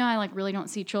was like, I like really don't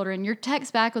see children. Your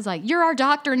text back was like, you're our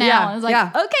doctor now. Yeah, I was like, yeah.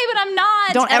 okay, but I'm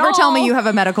not. Don't at ever tell me all. you have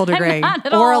a medical degree not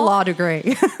at or a all. law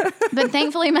degree. But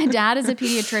thankfully, my dad is a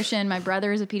pediatrician, my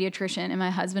brother is a pediatrician, and my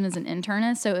husband is an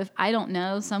internist. So if I don't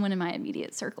know, someone in my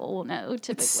immediate circle will know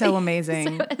typically. It's so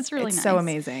amazing. So it's really it's nice. so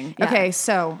amazing. Yeah. Okay,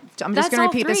 so I'm just That's going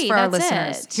all to repeat this three. for our That's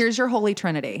listeners. it. Here's your holy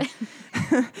trinity.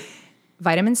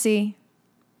 Vitamin C,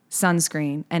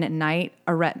 sunscreen, and at night,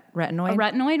 retinoid. A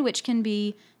retinoid, which can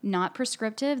be not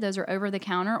prescriptive. Those are over the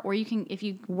counter, or you can, if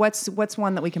you... What's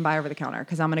one that we can buy over the counter?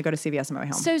 Because I'm going to go to CVS on my way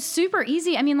home. So super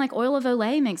easy. I mean, like Oil of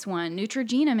Olay makes one.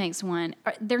 Neutrogena makes one.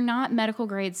 They're not medical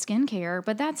grade skincare,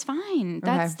 but that's fine.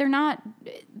 They're not...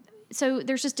 So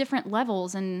there's just different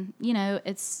levels, and,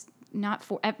 it's not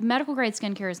for... Medical grade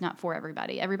skincare is not for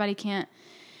everybody. Everybody can't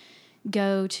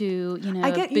go to,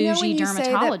 I get, a bougie when you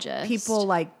dermatologist. say that people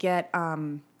like get...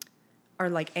 are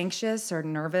like anxious or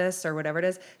nervous or whatever it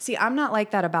is. See, I'm not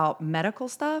like that about medical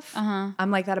stuff.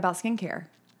 I'm like that about skincare.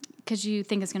 Because you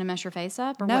think it's going to mess your face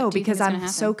up? Or No, what do you think because is gonna I'm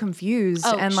happen? so confused.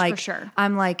 Oh, and for like, sure.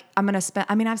 I'm like, I'm going to spend,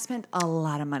 I've spent a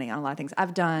lot of money on a lot of things.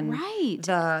 I've done Right.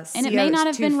 the And it may not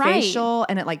have CO2 been right. facial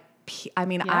and it like,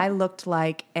 Yep. I looked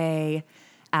like a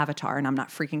avatar and I'm not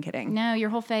freaking kidding. No, your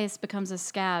whole face becomes a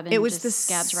scab and It was just the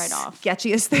scabs right off.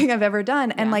 sketchiest thing I've ever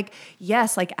done. And like,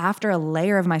 yes, like after a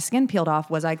layer of my skin peeled off,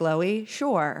 was I glowy?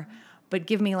 Sure. But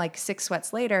give me like 6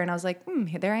 sweats later and I was like,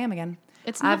 there I am again.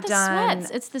 It's not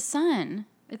sweats. It's the sun.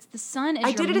 It's the sun.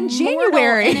 I did it in mortal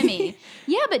January. enemy.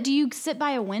 Yeah, but do you sit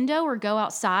by a window or go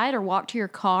outside or walk to your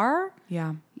car?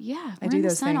 Yeah. Yeah, I we're do in the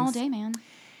those sun all things. day, man.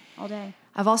 All day.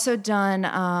 I've also done,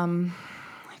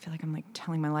 I feel like I'm like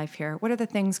telling my life here. What are the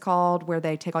things called where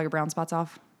they take all your brown spots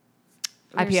off?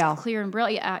 There's IPL. Clear and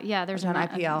brilliant. Yeah, there's I've done a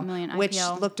IPL, million IPL. which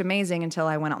looked amazing until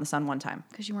I went out in the sun one time.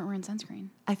 Because you weren't wearing sunscreen.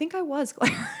 I think I was,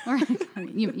 Claire.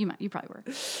 You probably were.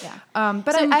 Yeah.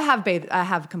 But I have bathed. I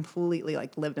have completely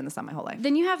like lived in the sun my whole life.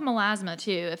 Then you have melasma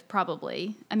too, if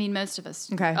probably. I mean, most of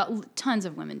us. Okay. Tons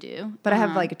of women do. But I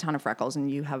have like a ton of freckles, and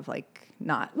you have like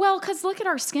not. Well, because look at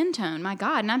our skin tone. My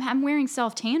God, and I'm wearing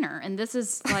self tanner, and this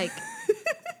is like.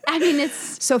 I mean,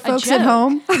 it's So, folks at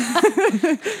home,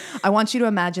 I want you to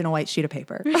imagine a white sheet of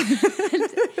paper.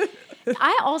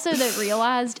 I also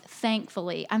realized,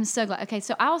 thankfully, I'm so glad. Okay,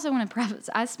 so I also want to preface.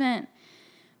 I spent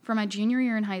from my junior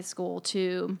year in high school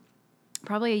to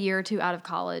probably a year or two out of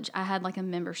college. I had like a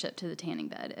membership to the tanning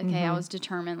bed. Okay, I was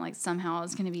determined like somehow I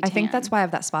was going to be. I think that's why I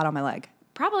have that spot on my leg.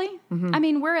 Probably. I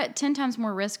mean, we're at 10 times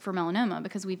more risk for melanoma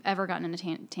because we've ever gotten in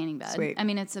a tanning bed. Sweet. I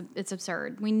mean, it's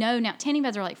absurd. We know now tanning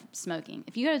beds are like smoking.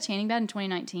 If you go to a tanning bed in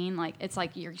 2019, like it's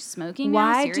like you're smoking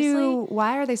now, seriously.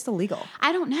 Why are they still legal?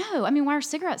 I don't know. I mean, why are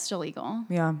cigarettes still legal?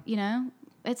 Yeah.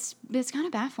 It's kind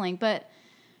of baffling. But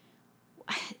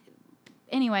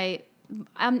anyway,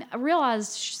 I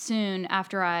realized soon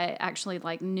after I actually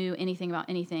like knew anything about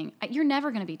anything, you're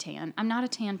never going to be tan. I'm not a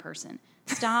tan person.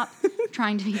 Stop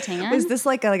trying to be tan. Is this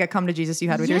like a come to Jesus you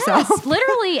had with Yes, yourself?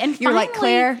 literally. And You're like, finally,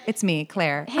 Claire, it's me,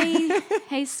 Claire.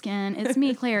 hey, skin, it's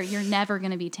me, Claire. You're never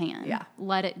going to be tan. Yeah.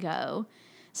 Let it go.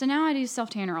 So now I do self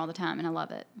tanner all the time, and I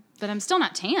love it. But I'm still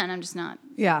not tan. I'm just not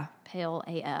Yeah. pale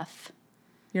AF.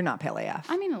 You're not pale AF.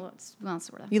 I mean, well,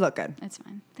 sort of. You look good. It's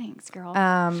fine. Thanks, girl.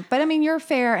 But I mean, you're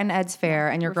fair and Ed's fair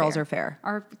and your We're girls are fair.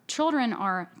 Our children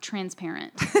are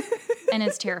transparent, and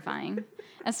it's terrifying.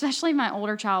 Especially my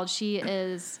older child. She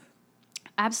is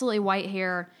absolutely white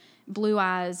hair, blue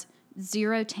eyes,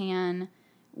 zero tan.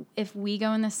 If we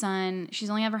go in the sun, she's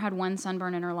only ever had one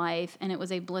sunburn in her life, and it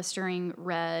was a blistering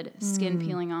red, skin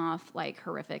peeling off, like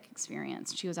horrific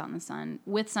experience. She was out in the sun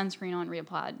with sunscreen on,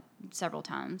 reapplied several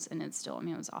times, and it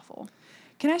was awful.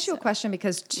 Can I ask you a question?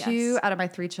 Because 2 out of my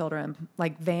 3 children,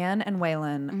 like Van and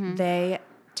Waylon, they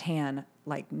tan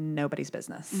like nobody's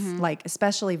business. Like,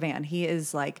 especially Van. He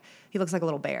looks like a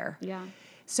little bear. Yeah.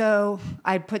 So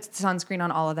I put sunscreen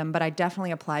on all of them, but I definitely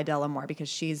apply Della more because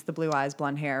she's the blue eyes,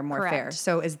 blonde hair, more Correct. fair.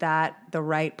 So is that the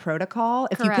right protocol?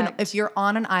 Correct. If you're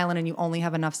on an island and you only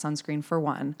have enough sunscreen for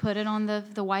one. Put it on the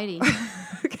whitey.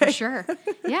 Okay. For sure.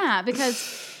 Yeah,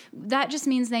 because that just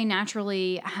means they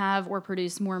naturally have or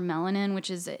produce more melanin, which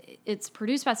is it's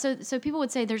produced by so people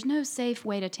would say there's no safe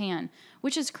way to tan,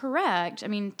 which is correct. I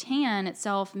mean, tan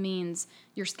itself means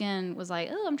your skin was like,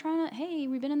 oh, hey,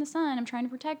 we've been in the sun, I'm trying to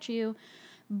protect you.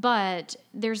 But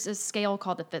there's a scale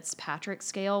called the Fitzpatrick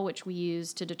scale, which we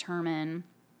use to determine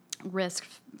risk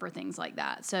for things like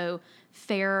that. So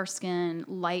fair skin,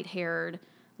 light-haired,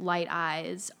 light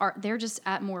eyes they're just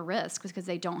at more risk because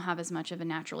they don't have as much of a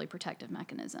naturally protective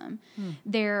mechanism.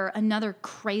 Another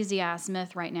crazy ass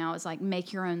myth right now is like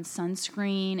make your own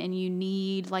sunscreen and you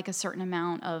need like a certain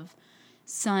amount of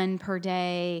sun per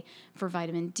day for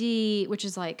vitamin D, which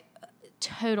is like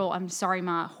total, I'm sorry,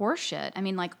 my horseshit. I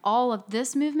mean, like all of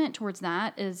this movement towards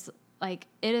that is like,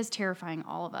 it is terrifying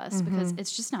all of us because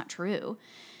it's just not true.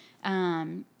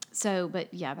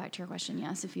 But yeah, back to your question.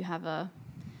 Yes. If you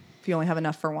only have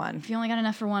enough for one. If you only got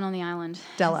enough for one on the island,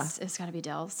 Della. It's got to be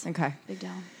Dell's. Okay. Big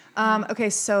Dell. Okay,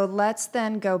 so let's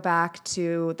then go back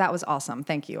to, that was awesome.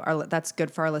 Thank you. That's good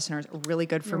for our listeners. Really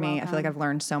good for You're me. welcome. I feel like I've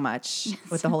learned so much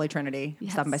with the Holy Trinity.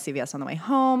 Yes. Stopping by CVS on the way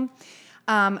home.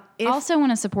 Also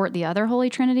want to support the other Holy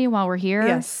Trinity while we're here.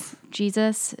 Yes.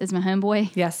 Jesus is my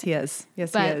homeboy. Yes, he is.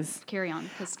 Yes, But he is. carry on,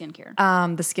 because skincare.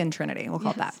 The Skin Trinity, we'll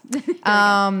call Yes. it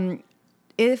that.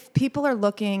 If people are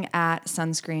looking at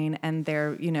sunscreen and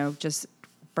they're, just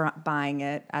buying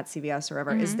it at CVS or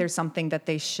wherever, is there something that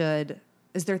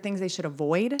is there things they should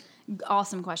avoid?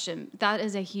 Awesome question. That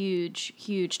is a huge,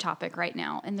 huge topic right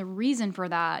now. And the reason for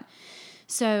that,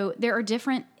 so there are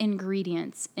different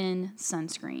ingredients in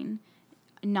sunscreen.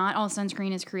 Not all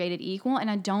sunscreen is created equal. And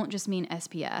I don't just mean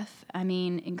SPF. I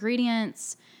mean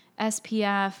ingredients,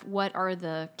 SPF, what are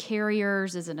the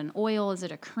carriers? Is it an oil? Is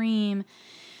it a cream?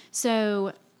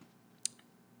 So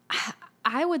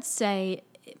I would say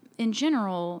in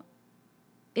general,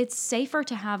 it's safer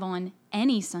to have on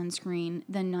any sunscreen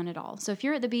than none at all. So if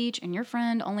you're at the beach and your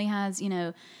friend only has,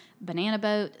 Banana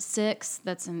Boat 6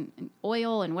 that's in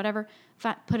oil and whatever,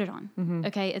 put it on.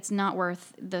 Okay, it's not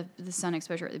worth the sun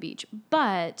exposure at the beach.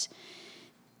 But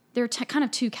there are kind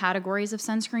of two categories of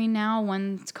sunscreen now.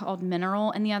 One's called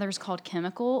mineral and the other is called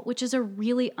chemical, which is a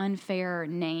really unfair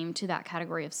name to that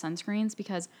category of sunscreens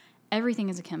because everything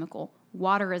is a chemical.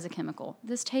 Water is a chemical.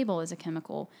 This table is a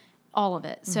chemical. All of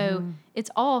it. So it's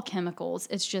all chemicals.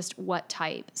 It's just what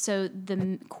type. So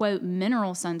the quote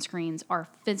mineral sunscreens are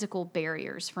physical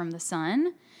barriers from the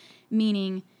sun,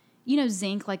 meaning,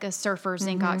 zinc, like a surfer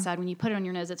zinc oxide, when you put it on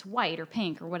your nose, it's white or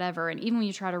pink or whatever. And even when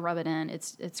you try to rub it in,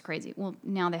 it's crazy. Well,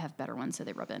 now they have better ones, so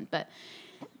they rub in. But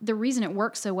the reason it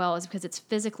works so well is because it's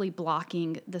physically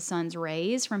blocking the sun's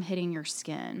rays from hitting your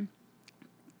skin.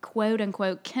 Quote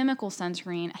unquote chemical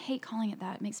sunscreen. I hate calling it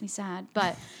that. It makes me sad.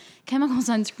 But chemical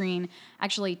sunscreen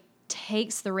actually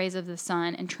takes the rays of the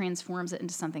sun and transforms it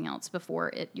into something else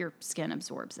before your skin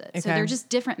absorbs it. Okay. So they're just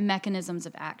different mechanisms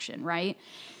of action, right?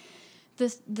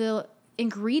 The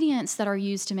ingredients that are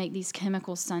used to make these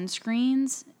chemical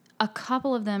sunscreens, a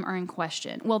couple of them are in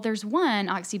question. Well, there's one,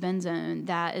 oxybenzone,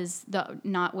 that is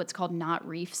not what's called not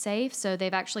reef safe. So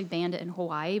they've actually banned it in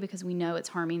Hawaii because we know it's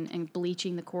harming and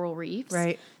bleaching the coral reefs.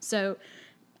 Right. So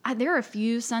there are a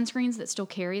few sunscreens that still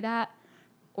carry that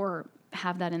or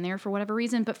have that in there for whatever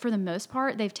reason. But for the most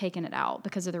part, they've taken it out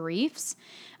because of the reefs.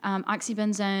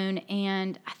 Oxybenzone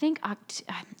and I think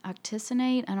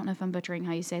octisinate, I don't know if I'm butchering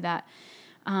how you say that.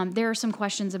 There are some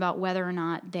questions about whether or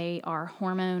not they are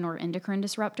hormone or endocrine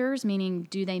disruptors, meaning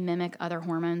do they mimic other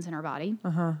hormones in our body?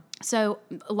 So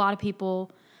a lot of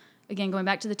people, again, going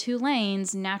back to the two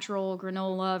lanes, natural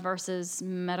granola versus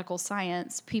medical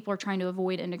science, people are trying to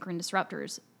avoid endocrine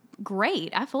disruptors.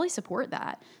 Great. I fully support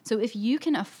that. So if you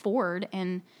can afford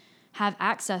and have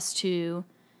access to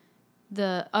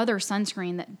the other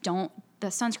sunscreens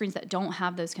that don't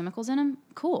have those chemicals in them,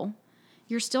 cool.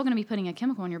 You're still going to be putting a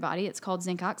chemical in your body. It's called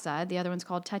zinc oxide. The other one's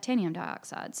called titanium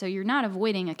dioxide. So you're not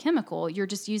avoiding a chemical. You're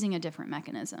just using a different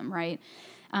mechanism, right?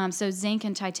 So zinc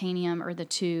and titanium are the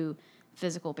two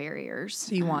physical barriers.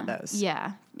 So you want those?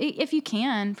 Yeah. If you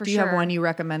can, for sure. Do you have one you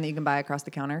recommend that you can buy across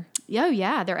the counter? Oh,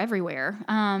 yeah. They're everywhere.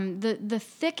 The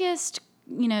thickest,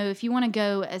 if you want to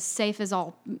go as safe as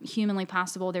all humanly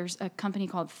possible, there's a company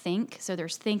called Think. So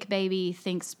there's Think Baby,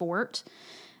 Think Sport.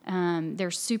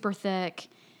 They're super thick.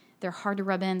 They're hard to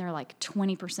rub in. They're like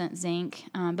 20% zinc.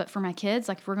 But for my kids,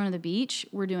 like if we're going to the beach,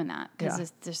 we're doing that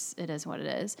because it is what it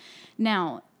is.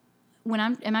 Now,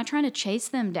 am I trying to chase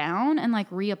them down and like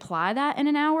reapply that in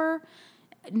an hour?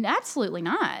 Absolutely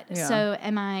not. Yeah. So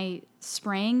am I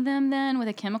spraying them then with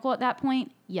a chemical at that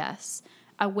point? Yes.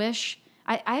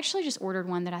 I actually just ordered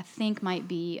one that I think might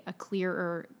be a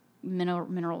clearer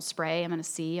mineral spray. I'm going to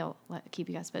see. I'll keep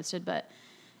you guys posted. But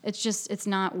it's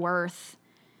not worth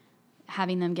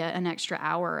having them get an extra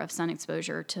hour of sun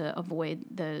exposure to avoid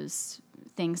those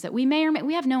things that we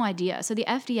we have no idea. So the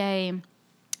FDA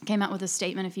came out with a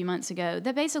statement a few months ago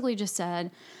that basically just said,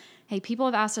 hey, people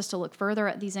have asked us to look further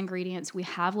at these ingredients. We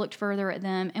have looked further at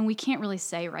them, and we can't really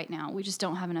say right now. We just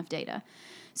don't have enough data.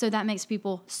 So that makes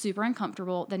people super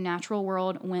uncomfortable. The natural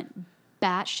world went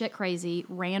batshit crazy,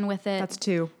 ran with it. That's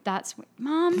 2.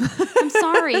 Mom, I'm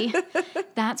sorry.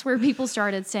 That's where people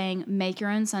started saying, make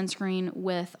your own sunscreen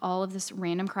with all of this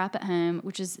random crap at home,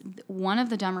 which is one of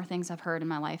the dumber things I've heard in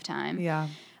my lifetime. Yeah.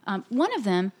 One of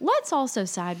them, let's also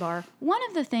sidebar, one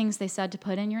of the things they said to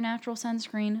put in your natural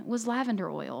sunscreen was lavender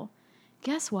oil.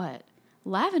 Guess what?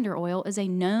 Lavender oil is a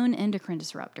known endocrine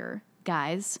disruptor,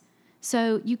 guys.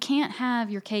 So you can't have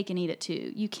your cake and eat it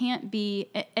too. You can't be,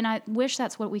 and I wish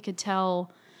that's what we could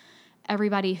tell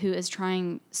everybody who is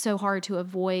trying so hard to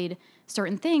avoid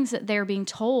certain things that they're being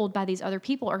told by these other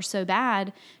people are so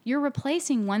bad. You're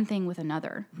replacing one thing with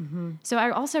another. Mm-hmm. So I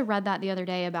also read that the other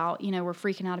day about, we're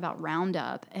freaking out about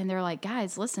Roundup. And they're like,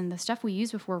 guys, listen, the stuff we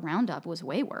used before Roundup was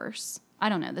way worse. I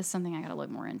don't know. This is something I got to look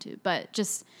more into. But it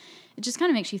just kind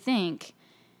of makes you think,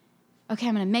 okay,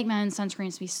 I'm going to make my own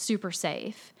sunscreens to be super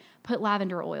safe. Put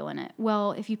lavender oil in it.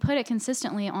 Well, if you put it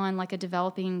consistently on like a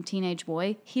developing teenage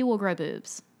boy, he will grow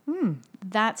boobs.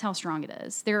 That's how strong it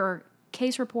is. There are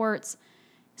case reports,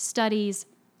 studies.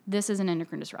 This is an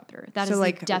endocrine disruptor. That is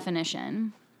the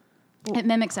definition. It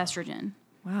mimics estrogen.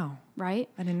 Wow. Right?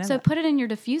 I didn't know So that. put it in your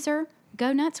diffuser.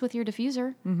 Go nuts with your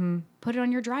diffuser. Mm-hmm. Put it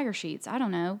on your dryer sheets. I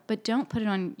don't know. But don't put it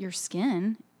on your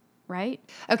skin. Right?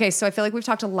 Okay, so I feel like we've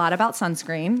talked a lot about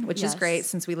sunscreen, which is Yes. great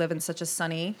since we live in such a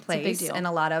sunny place. It's a big deal. And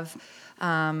a lot of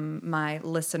my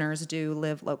listeners do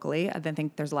live locally. I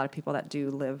think there's a lot of people that do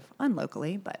live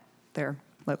unlocally, but they're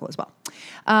local as well.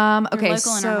 Okay,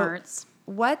 local in our hearts.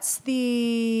 I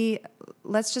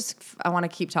want to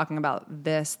keep talking about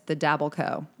this, the Dabble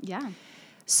Co. Yeah.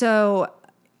 So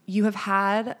you have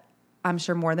had, I'm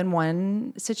sure, more than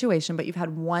one situation, but you've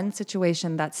had one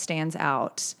situation that stands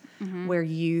out where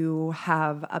you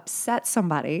have upset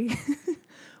somebody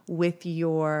with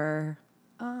your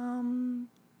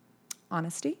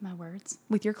honesty, My words.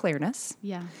 with your clearness.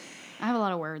 Yeah. I have a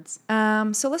lot of words.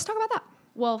 So let's talk about that.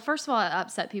 Well, first of all, I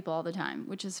upset people all the time,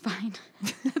 which is fine.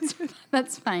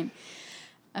 That's fine.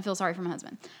 I feel sorry for my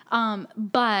husband.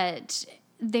 But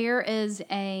there is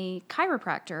a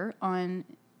chiropractor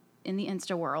in the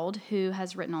Insta world who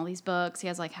has written all these books. He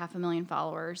has like 500,000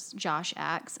 followers, Josh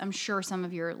Axe. I'm sure some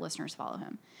of your listeners follow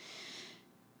him.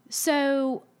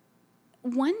 So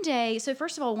one day,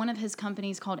 first of all, one of his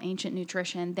companies called Ancient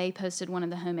Nutrition, they posted one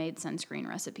of the homemade sunscreen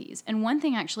recipes. And one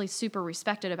thing I actually super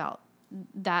respected about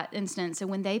that instance, so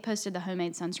when they posted the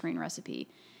homemade sunscreen recipe,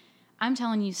 I'm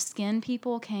telling you, skin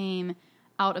people came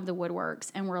out of the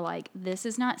woodworks and were like, this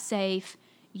is not safe.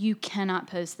 You cannot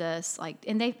post this.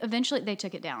 And they eventually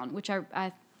took it down, which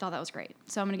I thought that was great.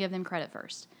 So I'm going to give them credit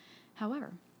first.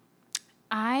 However,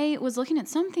 I was looking at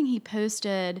something he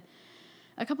posted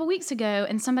a couple weeks ago,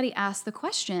 and somebody asked the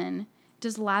question,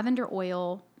 does lavender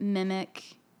oil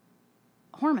mimic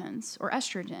hormones or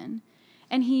estrogen?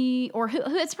 And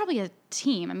it's probably a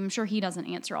team. I'm sure he doesn't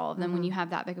answer all of them when you have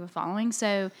that big of a following.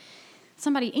 So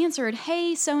somebody answered,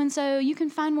 hey, so-and-so, you can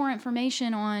find more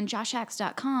information on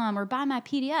joshaxe.com or buy my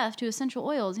PDF to essential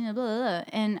oils, blah, blah, blah.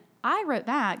 And I wrote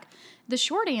back, the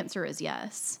short answer is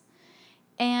yes.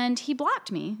 And he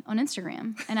blocked me on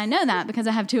Instagram. And I know that because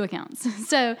I have 2 accounts.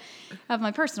 So I have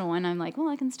my personal one. I'm like, well,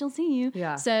 I can still see you.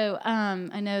 Yeah. So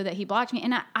I know that he blocked me.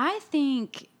 And I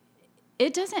think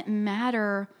it doesn't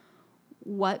matter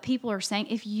what people are saying.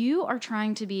 If you are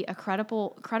trying to be a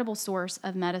credible source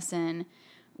of medicine,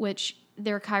 which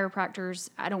there are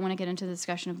chiropractors, I don't want to get into the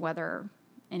discussion of whether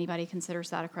anybody considers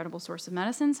that a credible source of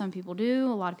medicine. Some people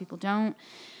do, a lot of people don't.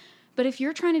 But if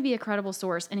you're trying to be a credible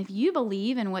source and if you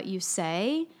believe in what you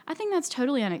say, I think that's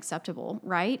totally unacceptable,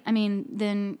 right? I mean,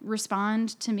 then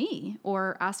respond to me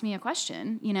or ask me a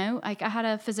question. Like I had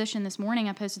a physician this morning,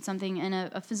 I posted something and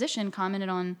a physician commented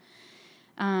on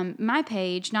my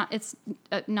page. It's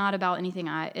not about anything.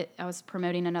 I was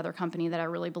promoting another company that I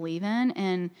really believe in,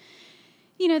 and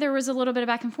there was a little bit of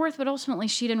back and forth, but ultimately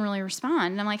she didn't really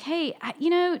respond. And I'm like, hey,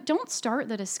 don't start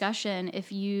the discussion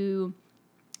if you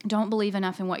don't believe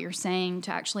enough in what you're saying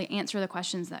to actually answer the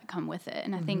questions that come with it.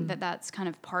 And I think that that's kind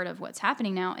of part of what's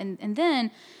happening now. And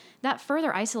then that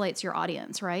further isolates your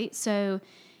audience, right? So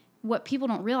what people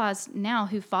don't realize now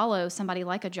who follow somebody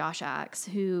like a Josh Axe,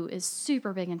 who is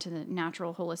super big into the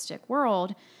natural holistic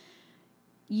world,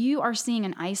 you are seeing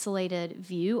an isolated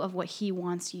view of what he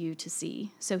wants you to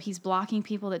see. So he's blocking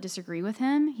people that disagree with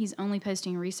him. He's only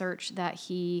posting research that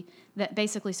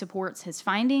basically supports his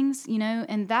findings,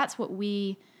 and that's what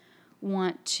we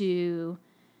want to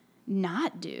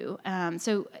not do.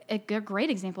 So a great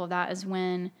example of that is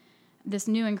when this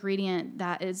new ingredient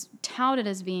that is touted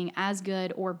as being as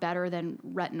good or better than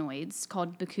retinoids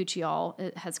called bakuchiol,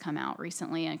 it has come out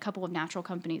recently, and a couple of natural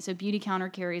companies. So Beauty Counter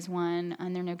carries one,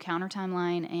 and their No Counter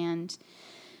Timeline, and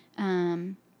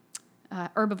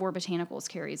Herbivore Botanicals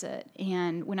carries it.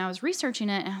 And when I was researching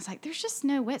it, and I was like, there's just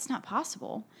no way, it's not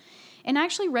possible. And I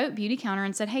actually wrote Beauty Counter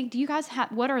and said, hey, do you guys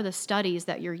what are the studies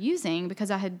that you're using?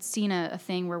 Because I had seen a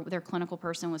thing where their clinical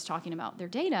person was talking about their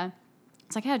data.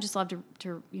 It's like, hey, I'd just love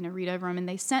to read over them. And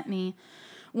they sent me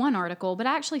one article, but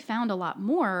I actually found a lot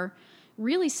more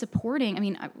really supporting. I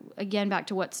mean, again, back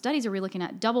to what studies are we looking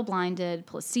at? Double-blinded,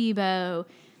 placebo.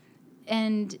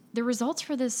 And the results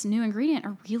for this new ingredient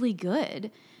are really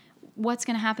good. What's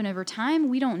going to happen over time,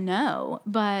 we don't know,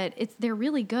 but they're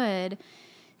really good.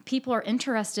 People are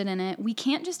interested in it. We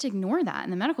can't just ignore that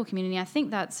in the medical community. I think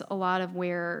that's a lot of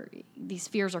where these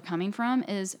fears are coming from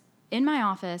is in my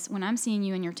office, when I'm seeing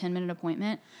you in your 10-minute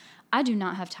appointment, I do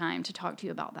not have time to talk to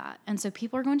you about that. And so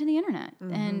people are going to the internet.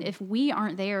 Mm-hmm. And if we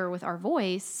aren't there with our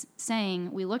voice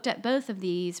saying we looked at both of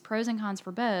these, pros and cons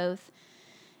for both,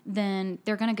 then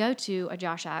they're going to go to a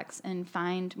Josh Axe and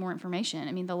find more information.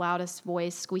 I mean, the loudest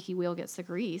voice, squeaky wheel gets the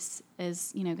grease,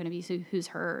 is going to be who's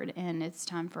heard. And it's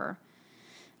time for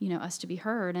us to be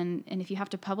heard. And if you have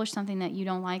to publish something that you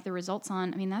don't like the results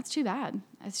on, I mean, that's too bad.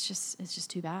 It's just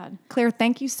too bad. Claire,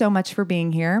 thank you so much for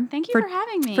being here. Thank you for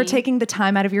having me. For taking the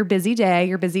time out of your busy day,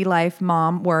 your busy life,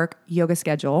 mom, work, yoga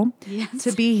schedule,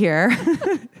 to be here.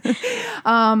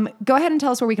 Go ahead and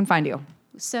tell us where we can find you.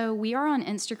 So we are on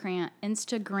Instagram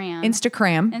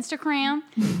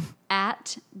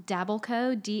at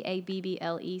Dabbleco,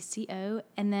 Dabbleco.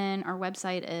 And then our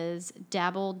website is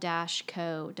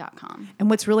dabble-co.com. And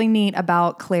what's really neat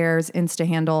about Claire's Insta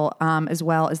handle as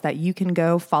well is that you can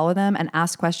go follow them and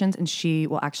ask questions and she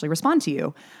will actually respond to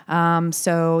you.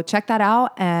 So check that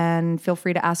out and feel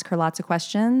free to ask her lots of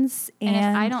questions. And if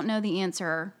I don't know the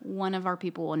answer, one of our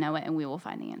people will know it and we will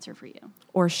find the answer for you.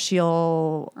 Or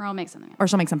I'll make something up. Or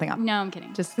she'll make something up. No, I'm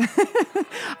kidding. Just all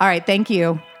right. Thank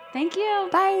you. Thank you.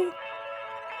 Bye.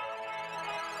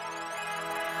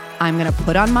 I'm going to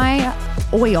put on my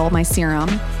oil, my serum,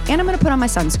 and I'm going to put on my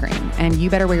sunscreen. And you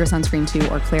better wear your sunscreen too,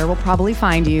 or Claire will probably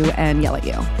find you and yell at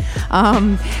you.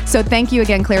 So thank you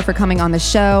again, Claire, for coming on the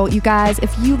show. You guys,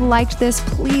 if you liked this,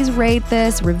 please rate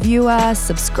this, review us,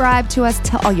 subscribe to us,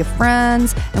 tell all your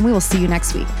friends, and we will see you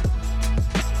next week.